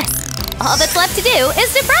 Yes! All that's left to do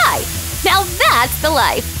is to fry. Now that's the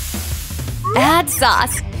life. Add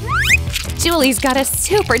sauce. Julie's got a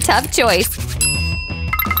super tough choice.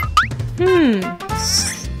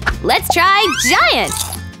 Let's try giant.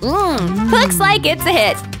 Looks like it's a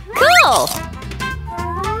hit. Cool!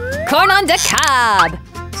 Corn on the cob.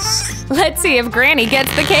 Let's see if Granny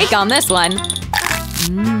gets the cake on this one.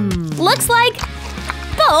 Looks like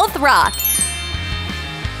both rock.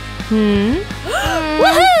 Woohoo!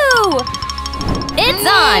 It's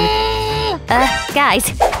on! Guys,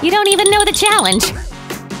 you don't even know the challenge.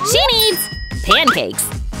 She needs pancakes.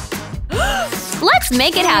 Let's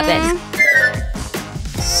make it happen.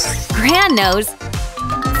 Gran knows.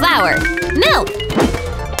 Flour, milk.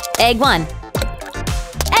 Egg 1.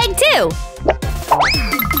 Egg 2.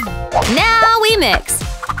 Now we mix.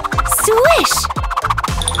 Swish!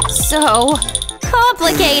 So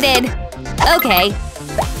complicated. Okay.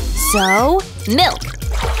 So, milk.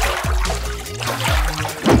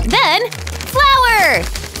 Then, flour!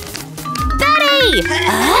 Betty!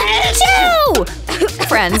 Achoo!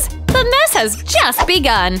 Friends, the mess has just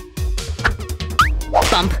begun.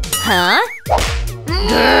 Bump. Huh?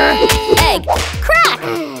 Egg. Crack!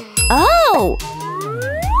 Oh!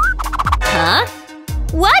 Huh?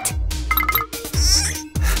 What?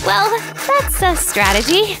 Well, that's a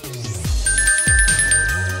strategy.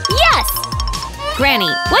 Yes! Granny,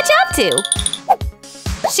 what you up to?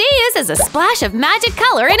 She uses a splash of magic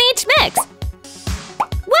color in each mix.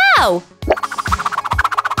 Wow! 4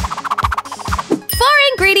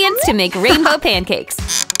 ingredients to make rainbow pancakes.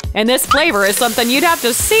 And this flavor is something you'd have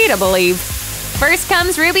to see to believe. First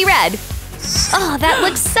comes ruby red. Oh, that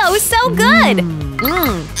looks so good!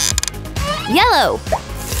 Yellow.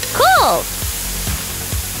 Cool!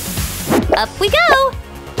 Up we go!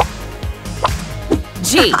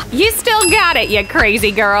 Gee, you still got it, you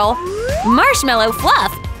crazy girl! Marshmallow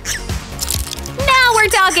fluff! Now we're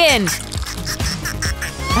talking!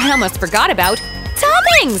 I almost forgot about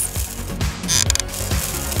toppings!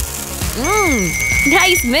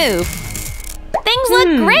 Nice move! Things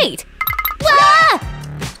look great! Ah!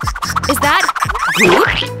 Is that goop?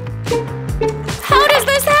 How does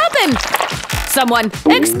this happen? Someone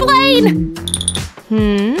explain!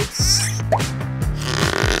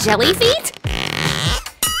 Jelly feet?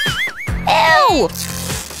 Ew!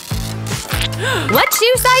 What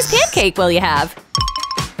shoe-size pancake will you have?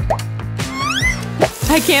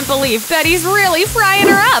 I can't believe Betty's really frying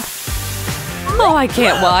her up! Oh, I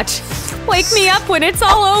can't watch. Wake me up when it's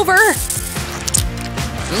all over!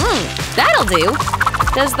 That'll do!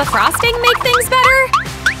 Does the frosting make things better?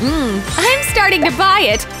 I'm starting to buy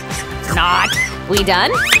it! Not! We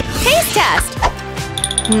done? Taste test!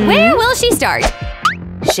 Where will she start?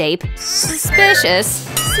 Shape? Suspicious.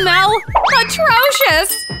 Smell?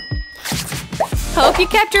 Atrocious! Hope you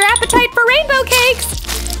kept your appetite for rainbow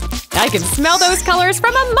cakes! I can smell those colors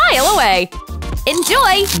from a mile away.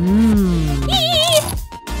 Enjoy!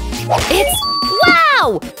 It's…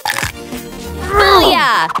 wow!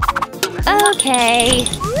 Booyah! Okay.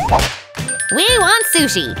 We want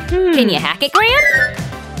sushi. Can you hack it,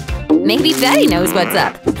 Gran? Maybe Betty knows what's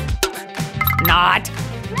up. Not.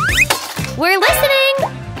 We're listening!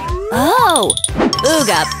 Oh!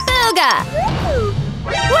 Ooga booga!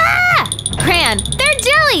 Wah! Gran, they're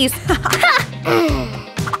jellies!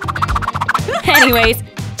 Anyways,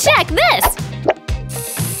 check this!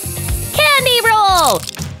 Candy roll!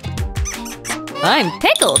 I'm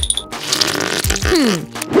pickled.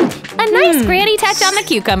 A nice granny touch on the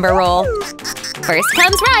cucumber roll. First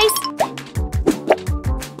comes rice.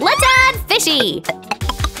 Let's add fishy.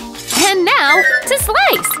 And now to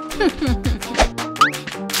slice.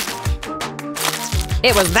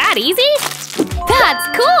 It was that easy? That's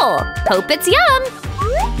cool! Hope it's yum!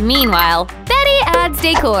 Meanwhile, Betty adds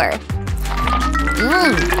decor.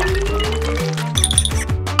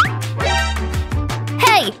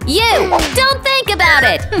 Hey, you! Don't think about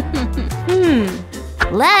it!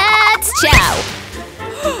 Let's chow!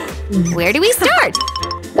 Where do we start?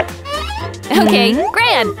 Okay,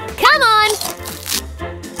 Gran, come on!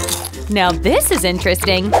 Now this is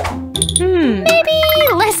interesting. Maybe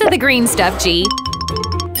less of the green stuff, G.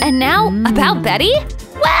 And now, about Betty?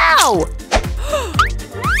 Wow!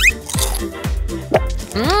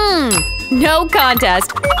 No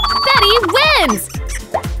contest! Betty wins!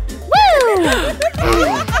 Woo!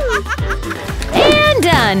 And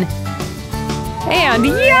done! And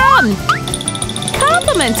yum!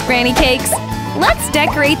 Compliments, Granny Cakes! Let's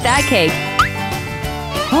decorate that cake!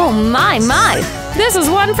 Oh my! This is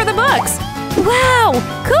one for the books! Wow!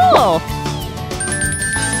 Cool!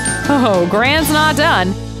 Oh, Gran's not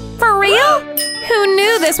done! For real? Who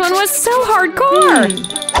knew this one was so hardcore?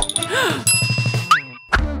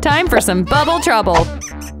 Time for some bubble trouble!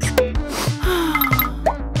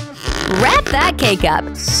 Wrap that cake up!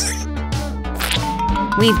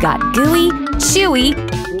 We've got gooey, chewy,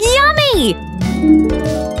 yummy!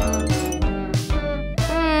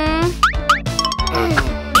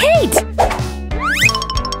 Kate!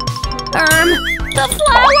 The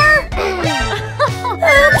flour?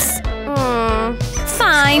 Oops!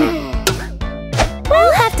 Fine.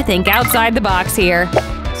 We'll have to think outside the box here.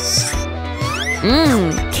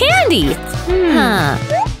 Candy! Huh.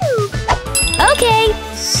 Okay.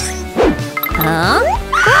 Huh?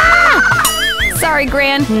 Ah! Sorry,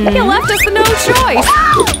 Gran. You left us no choice.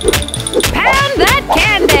 Pound that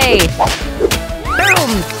candy!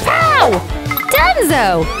 Boom! Pow!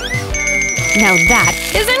 Dunzo! Now that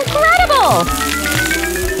is incredible!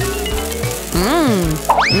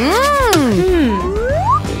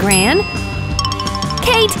 Gran?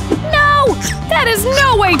 Kate, no! That is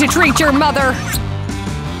no way to treat your mother!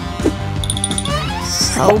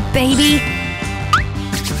 Oh, baby!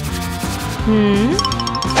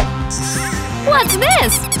 What's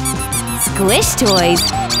this? Squish toys!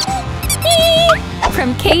 Eee!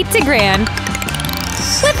 From Kate to Gran.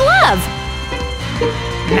 With love!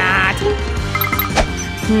 Not!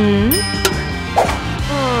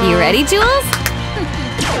 You ready, Jules?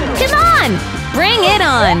 Come on! Bring it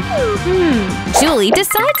on! Julie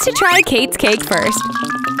decides to try Kate's cake first.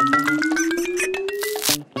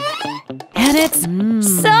 And it's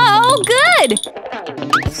so good!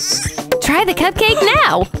 Try the cupcake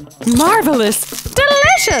now! Marvelous!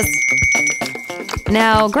 Delicious!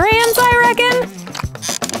 Now Gran's, I reckon?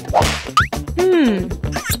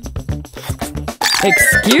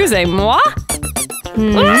 Excusez-moi?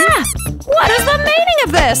 Ah! What is the meaning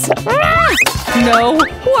of this? Ah! No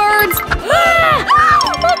words! Ah!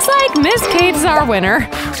 Looks like Miss Kate's our winner.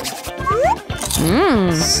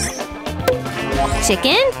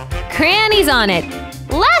 Chicken? Crannies on it!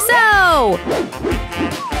 Lasso!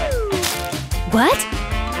 What?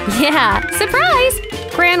 Yeah, surprise!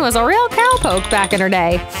 Gran was a real cowpoke back in her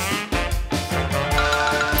day.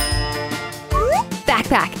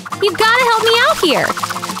 Backpack, you've gotta help me out here!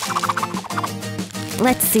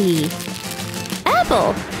 Let's see…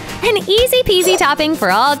 apple! An easy-peasy topping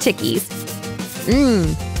for all chickies.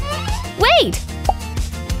 Wait!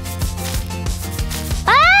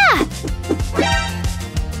 Ah!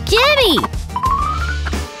 Gimme!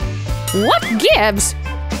 What gives?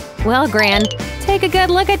 Well, Gran, take a good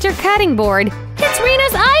look at your cutting board. It's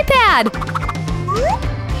Rena's iPad!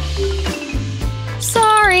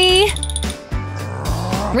 Sorry.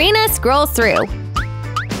 Rena scrolls through.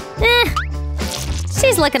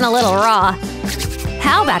 She's looking a little raw.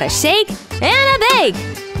 How about a shake and a bake?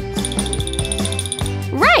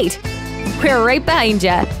 Right! We're right behind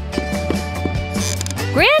ya.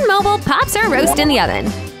 Gran Mobile pops her roast in the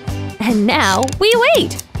oven. And now we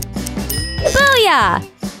wait! Booyah!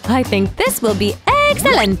 I think this will be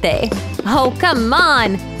excelente! Oh, come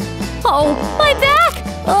on! Oh, my back!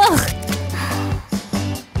 Ugh!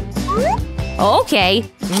 Okay.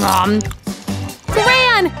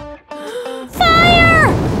 Gran! Fire!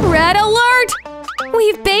 Red alert!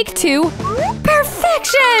 We've baked to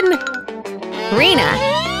perfection! Rena,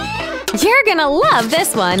 you're gonna love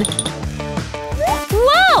this one!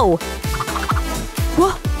 Whoa!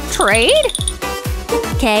 Whoa! Trade?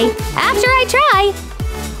 Okay, after I try.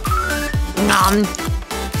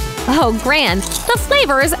 Oh, Gran, the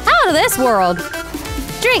flavor is out of this world!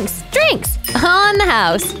 Drinks, drinks! On the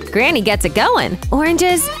house! Granny gets it going!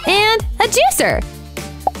 Oranges and a juicer!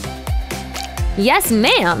 Yes,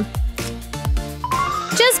 ma'am!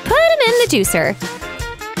 Just put them in the juicer.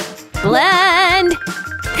 Blend!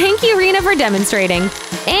 Thank you, Rena, for demonstrating.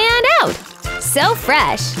 And out! So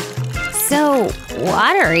fresh. So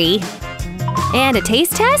watery. And a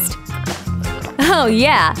taste test? Oh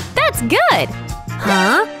yeah, that's good!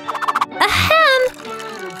 Huh? Ahem!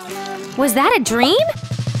 Was that a dream?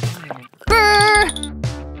 Brr!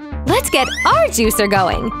 Let's get our juicer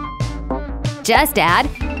going. Just add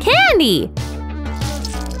candy.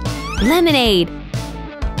 Lemonade.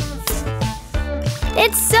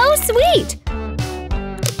 It's so sweet!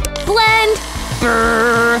 Blend!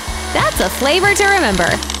 Brr! That's a flavor to remember.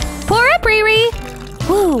 Pour up, Riri!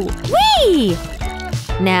 Woo! Wee!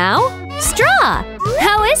 Now, straw!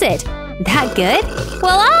 How is it? That good?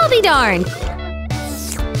 Well, I'll be darned!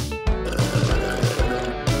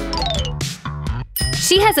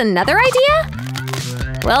 She has another idea?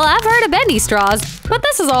 Well, I've heard of bendy straws, but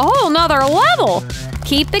this is a whole nother level!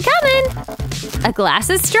 Keep it coming! A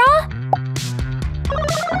glasses straw?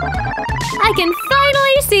 I can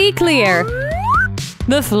finally see clear!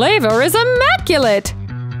 The flavor is immaculate!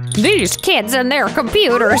 These kids and their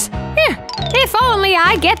computers! If only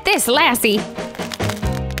I get this lassie!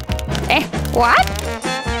 What?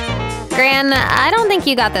 Gran, I don't think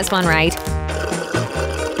you got this one right.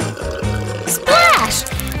 Splash!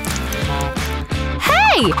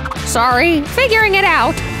 Hey! Sorry, figuring it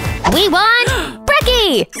out. We won!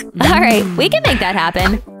 Brekkie! Alright, we can make that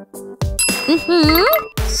happen.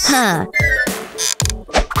 Huh.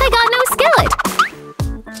 I got no skillet!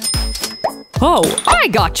 Oh, I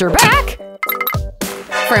got your back!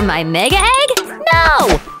 For my mega egg?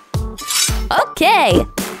 No! Okay,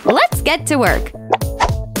 let's get to work.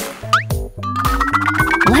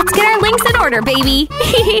 Let's get our links in order, baby!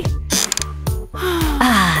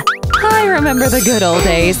 I remember the good old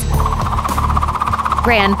days.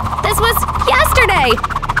 Gran, this was yesterday!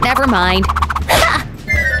 Never mind. Ha!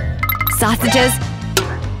 Sausages.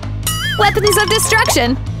 Weapons of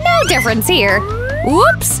destruction. No difference here.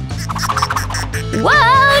 Whoops!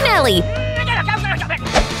 Whoa, Nelly!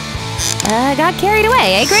 Got carried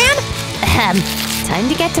away, eh, Gran? Time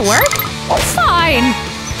to get to work? Fine!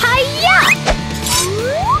 Hi-ya!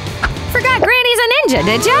 Forgot Granny's a ninja,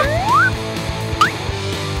 did ya?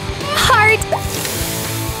 Heart!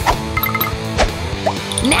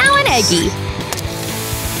 Now an eggie!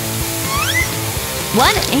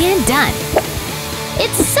 One and done!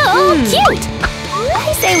 It's so cute!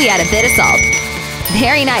 I say we add a bit of salt.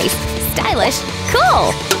 Very nice. Stylish.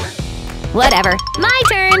 Cool! Whatever. My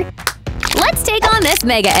turn! Let's take on this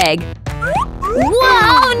mega egg.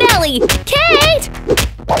 Whoa, Nelly! Kate!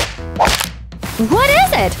 What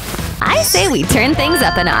is it? I say we turn things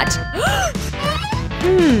up a notch.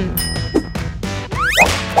 Boom!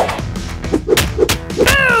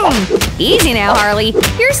 Easy now, Harley.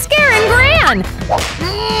 You're scaring Gran!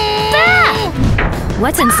 Ah!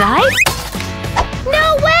 What's inside?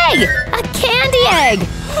 No way! A candy egg!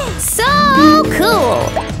 So cool!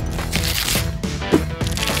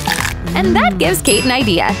 And that gives Kate an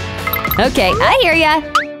idea. Okay, I hear ya!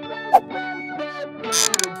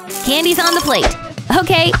 Candy's on the plate.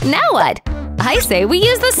 Okay, now what? I say we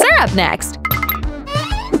use the syrup next.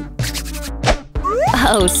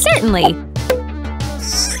 Oh, certainly.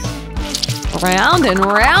 Round and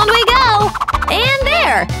round we go! And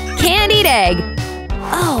there! Candied egg!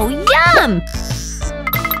 Oh, yum!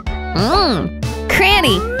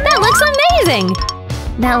 Cranny, that looks amazing!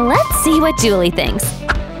 Now let's see what Julie thinks.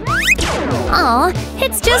 Aw,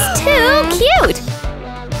 it's just too cute!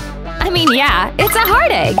 I mean, yeah, it's a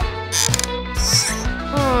heart egg.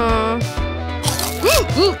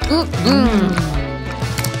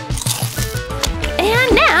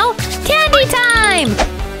 And now, candy time!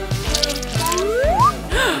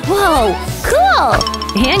 Whoa, cool!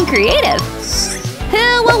 And creative!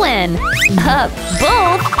 Who will win?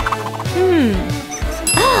 Both?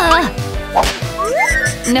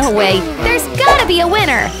 No way, there's gotta be a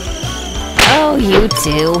winner! Oh, you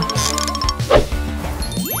too.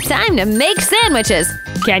 Time to make sandwiches.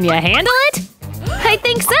 Can you handle it? I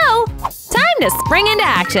think so. Time to spring into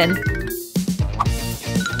action.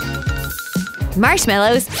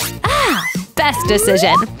 Marshmallows. Ah, best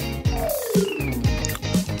decision.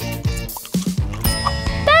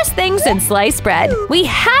 Best thing since sliced bread. We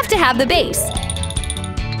have to have the base.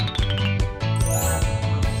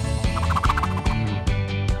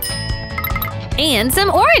 And some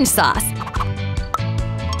orange sauce.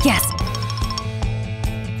 Yes.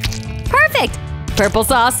 Perfect! Purple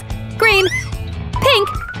sauce, green, pink,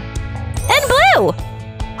 and blue!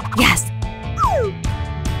 Yes!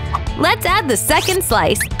 Let's add the second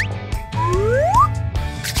slice.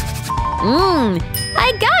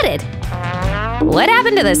 I got it! What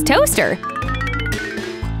happened to this toaster?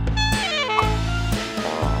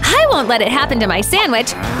 I won't let it happen to my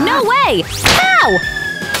sandwich! No way! Ow!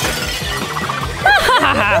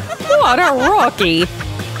 What a rookie!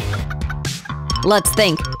 Let's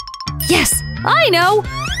think. Yes, I know!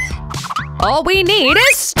 All we need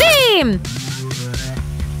is steam!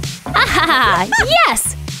 Ah,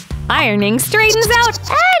 yes! Ironing straightens out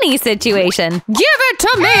any situation. Give it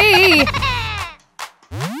to me!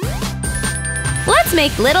 Let's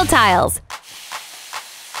make little tiles.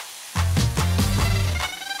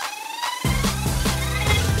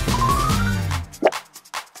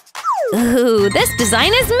 Ooh, this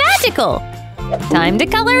design is magical! Time to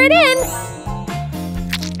color it in!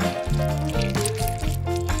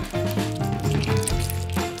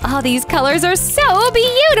 Oh, these colors are so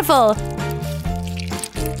beautiful!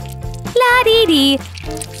 La-dee-dee!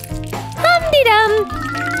 Hum-dee-dum!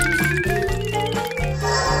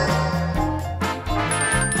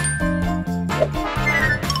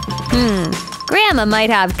 Grandma might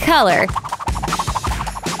have color.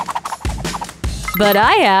 But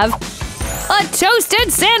I have a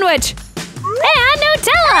toasted sandwich! And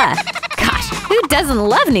Nutella! Gosh, who doesn't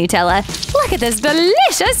love Nutella? Look at this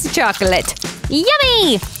delicious chocolate!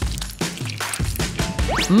 Yummy!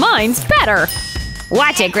 Mine's better!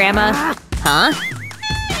 Watch it, Grandma! Huh?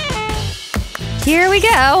 Here we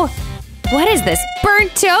go! What is this,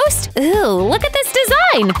 burnt toast? Ooh, look at this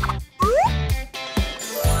design!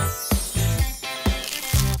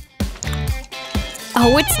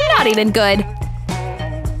 Oh, it's not even good!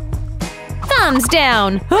 Thumbs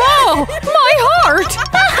down! Oh, my heart!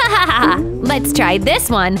 Let's try this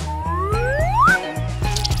one!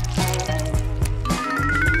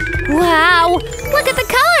 Wow! Look at the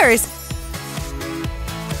colors!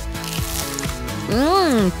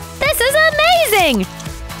 This is amazing!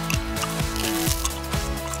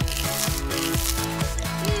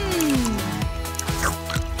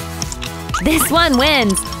 This one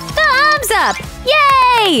wins! Thumbs up!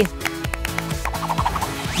 Yay!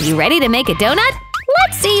 You ready to make a donut?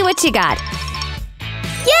 Let's see what you got!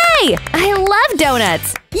 Yay! I love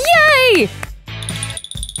donuts! Yay!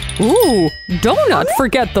 Ooh, don't not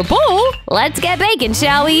forget the bowl! Let's get baking,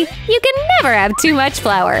 shall we? You can never have too much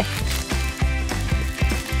flour.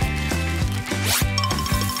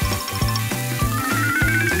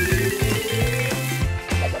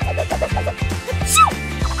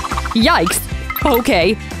 Yikes!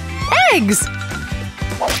 Okay. Eggs!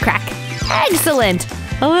 Crack. Excellent!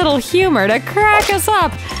 A little humor to crack us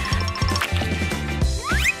up.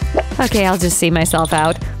 Okay, I'll just see myself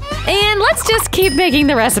out. And let's just keep making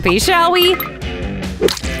the recipe, shall we?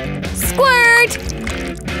 Squirt!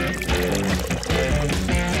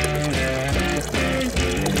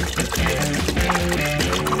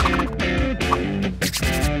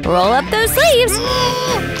 Roll up those sleeves!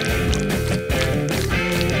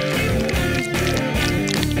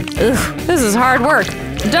 Ugh, this is hard work.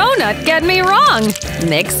 Donut, get me wrong!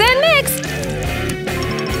 Mix and mix!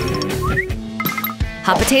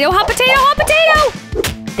 Hot potato, hot potato, hot potato!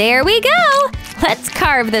 There we go! Let's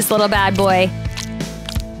carve this little bad boy.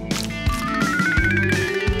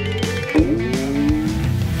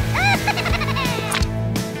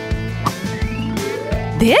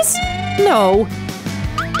 This? No.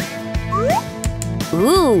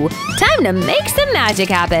 Ooh, time to make some magic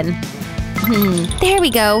happen. There we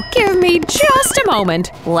go. Give me just a moment.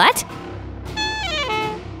 What?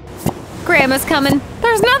 Grandma's coming.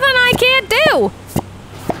 There's nothing I can't do.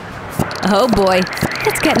 Oh boy,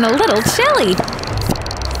 it's getting a little chilly.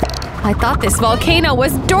 I thought this volcano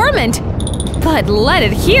was dormant, but let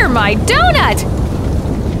it hear my donut.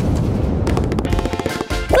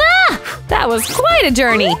 Ah! That was quite a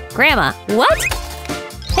journey. Grandma, what?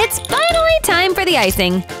 It's finally time for the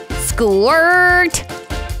icing. Squirt!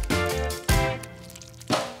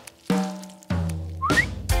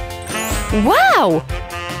 Wow!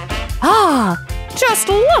 Ah, Just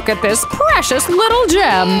look at this precious little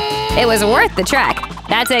gem. It was worth the trek.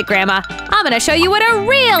 That's it, Grandma. I'm gonna show you what a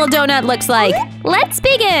real donut looks like. Let's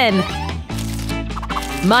begin.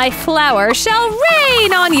 My flour shall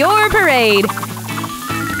rain on your parade.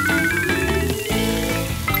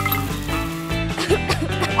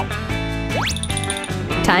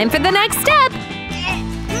 Time for the next step.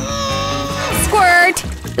 Squirt.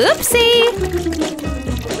 Oopsie.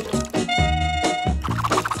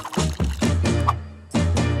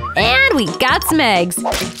 And we got some eggs.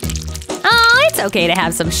 Oh, it's okay to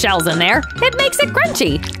have some shells in there. It makes it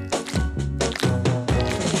crunchy.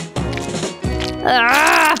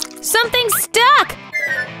 Ah, something's stuck.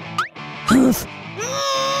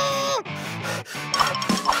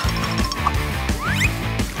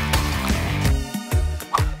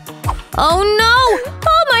 Oh no!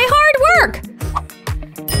 All my hard work!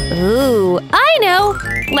 Ooh, I know!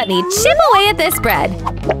 Let me chip away at this bread.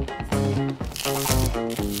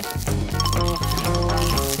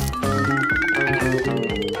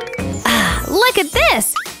 Look at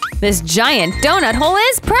this! This giant donut hole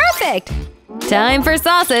is perfect! Time for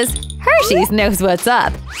sauces. Hershey's knows what's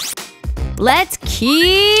up. Let's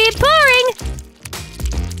keep pouring!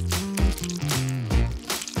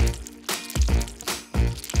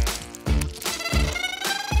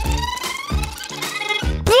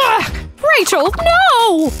 Ugh, Rachel,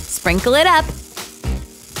 no! Sprinkle it up.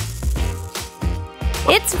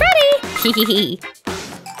 It's ready!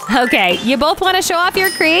 Okay, you both want to show off your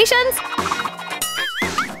creations?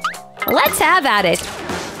 Let's have at it.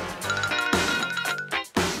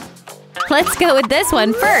 Let's go with this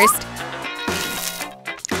one first.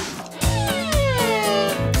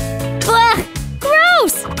 Ugh,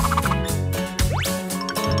 gross!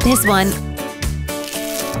 This one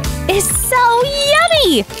is so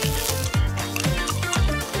yummy!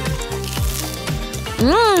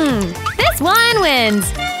 This one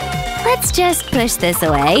wins. Let's just push this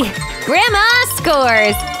away. Grandma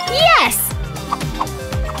scores! Yes!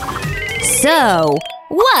 So,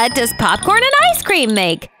 what does popcorn and ice cream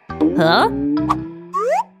make? Huh?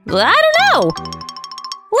 I don't know.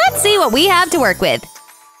 Let's see what we have to work with.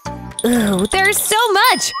 Ooh, there's so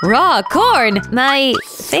much! Raw corn, my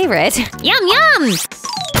favorite. Yum yum!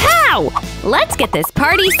 Pow! Let's get this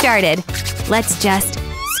party started. Let's just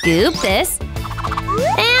scoop this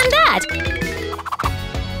and that.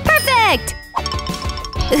 Perfect!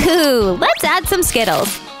 Ooh, let's add some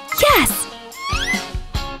Skittles. Yes!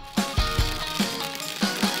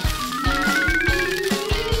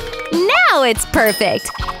 Now it's perfect!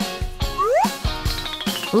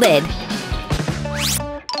 Lid.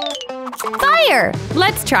 Fire!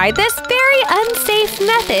 Let's try this very unsafe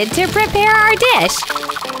method to prepare our dish.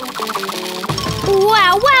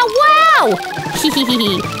 Wow, wow, wow!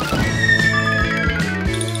 Hehehe.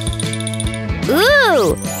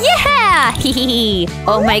 Ooh! Yeah! Hehehe.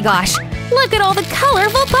 Oh my gosh! Look at all the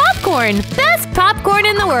colorful popcorn! Best popcorn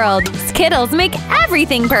in the world! Skittles make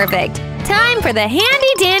everything perfect! Time for the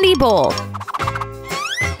handy-dandy bowl.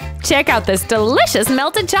 Check out this delicious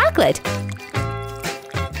melted chocolate.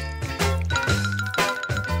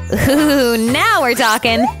 Ooh, now we're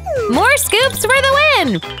talking. More scoops for the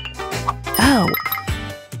win. Oh.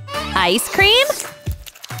 Ice cream?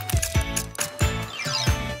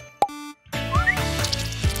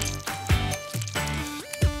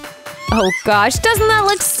 Oh gosh, doesn't that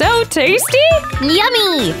look so tasty?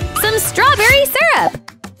 Yummy! Some strawberry syrup!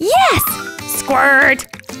 Yes! Squirt!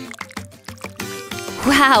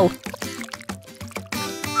 Wow!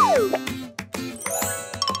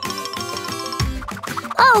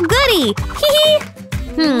 Oh, goody!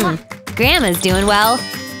 Hee-hee! Grandma's doing well.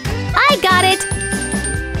 I got it!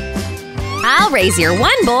 I'll raise your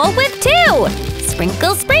one bowl with two!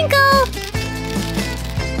 Sprinkle, sprinkle!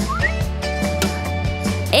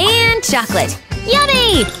 And chocolate!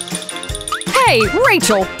 Yummy! Hey,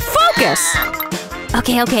 Rachel, focus!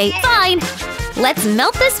 Okay, fine! Let's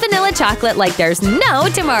melt this vanilla chocolate like there's no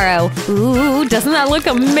tomorrow! Ooh, doesn't that look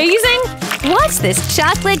amazing? Watch this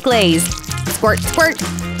chocolate glaze! Squirt, squirt!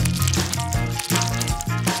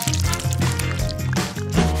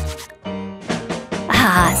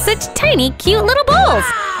 Ah, such tiny, cute little bowls!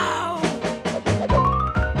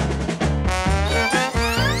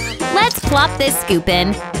 Let's plop this scoop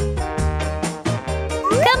in.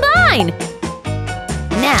 Combine!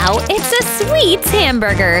 Now it's a sweets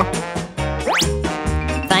hamburger!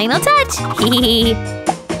 Final touch! Hee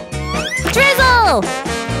Drizzle!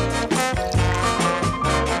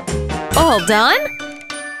 All done?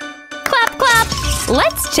 Clap, clap!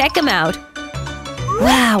 Let's check them out.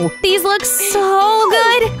 Wow, these look so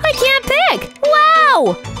good! I can't pick!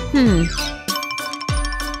 Wow!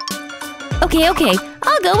 Okay,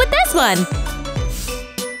 I'll go with this one.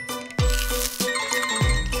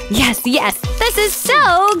 Yes, this is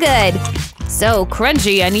so good. So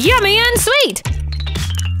crunchy and yummy and sweet.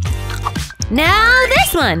 Now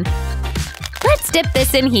this one. Let's dip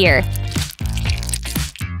this in here.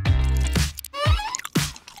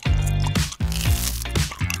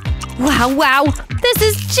 Wow, this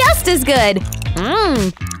is just as good.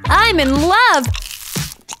 I'm in love.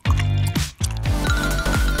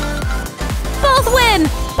 Both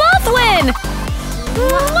win!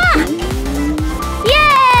 Mwah!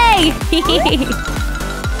 Yay!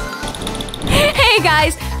 Hey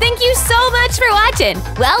guys, thank you so much for watching.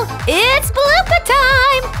 Well, it's Bloopa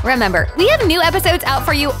time! Remember, we have new episodes out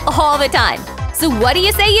for you all the time. So what do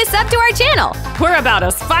you say you sub to our channel? We're about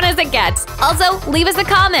as fun as it gets. Also, leave us a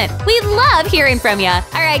comment. We love hearing from you. All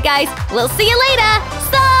right, guys, we'll see you later.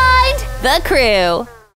 Signed, The Crew.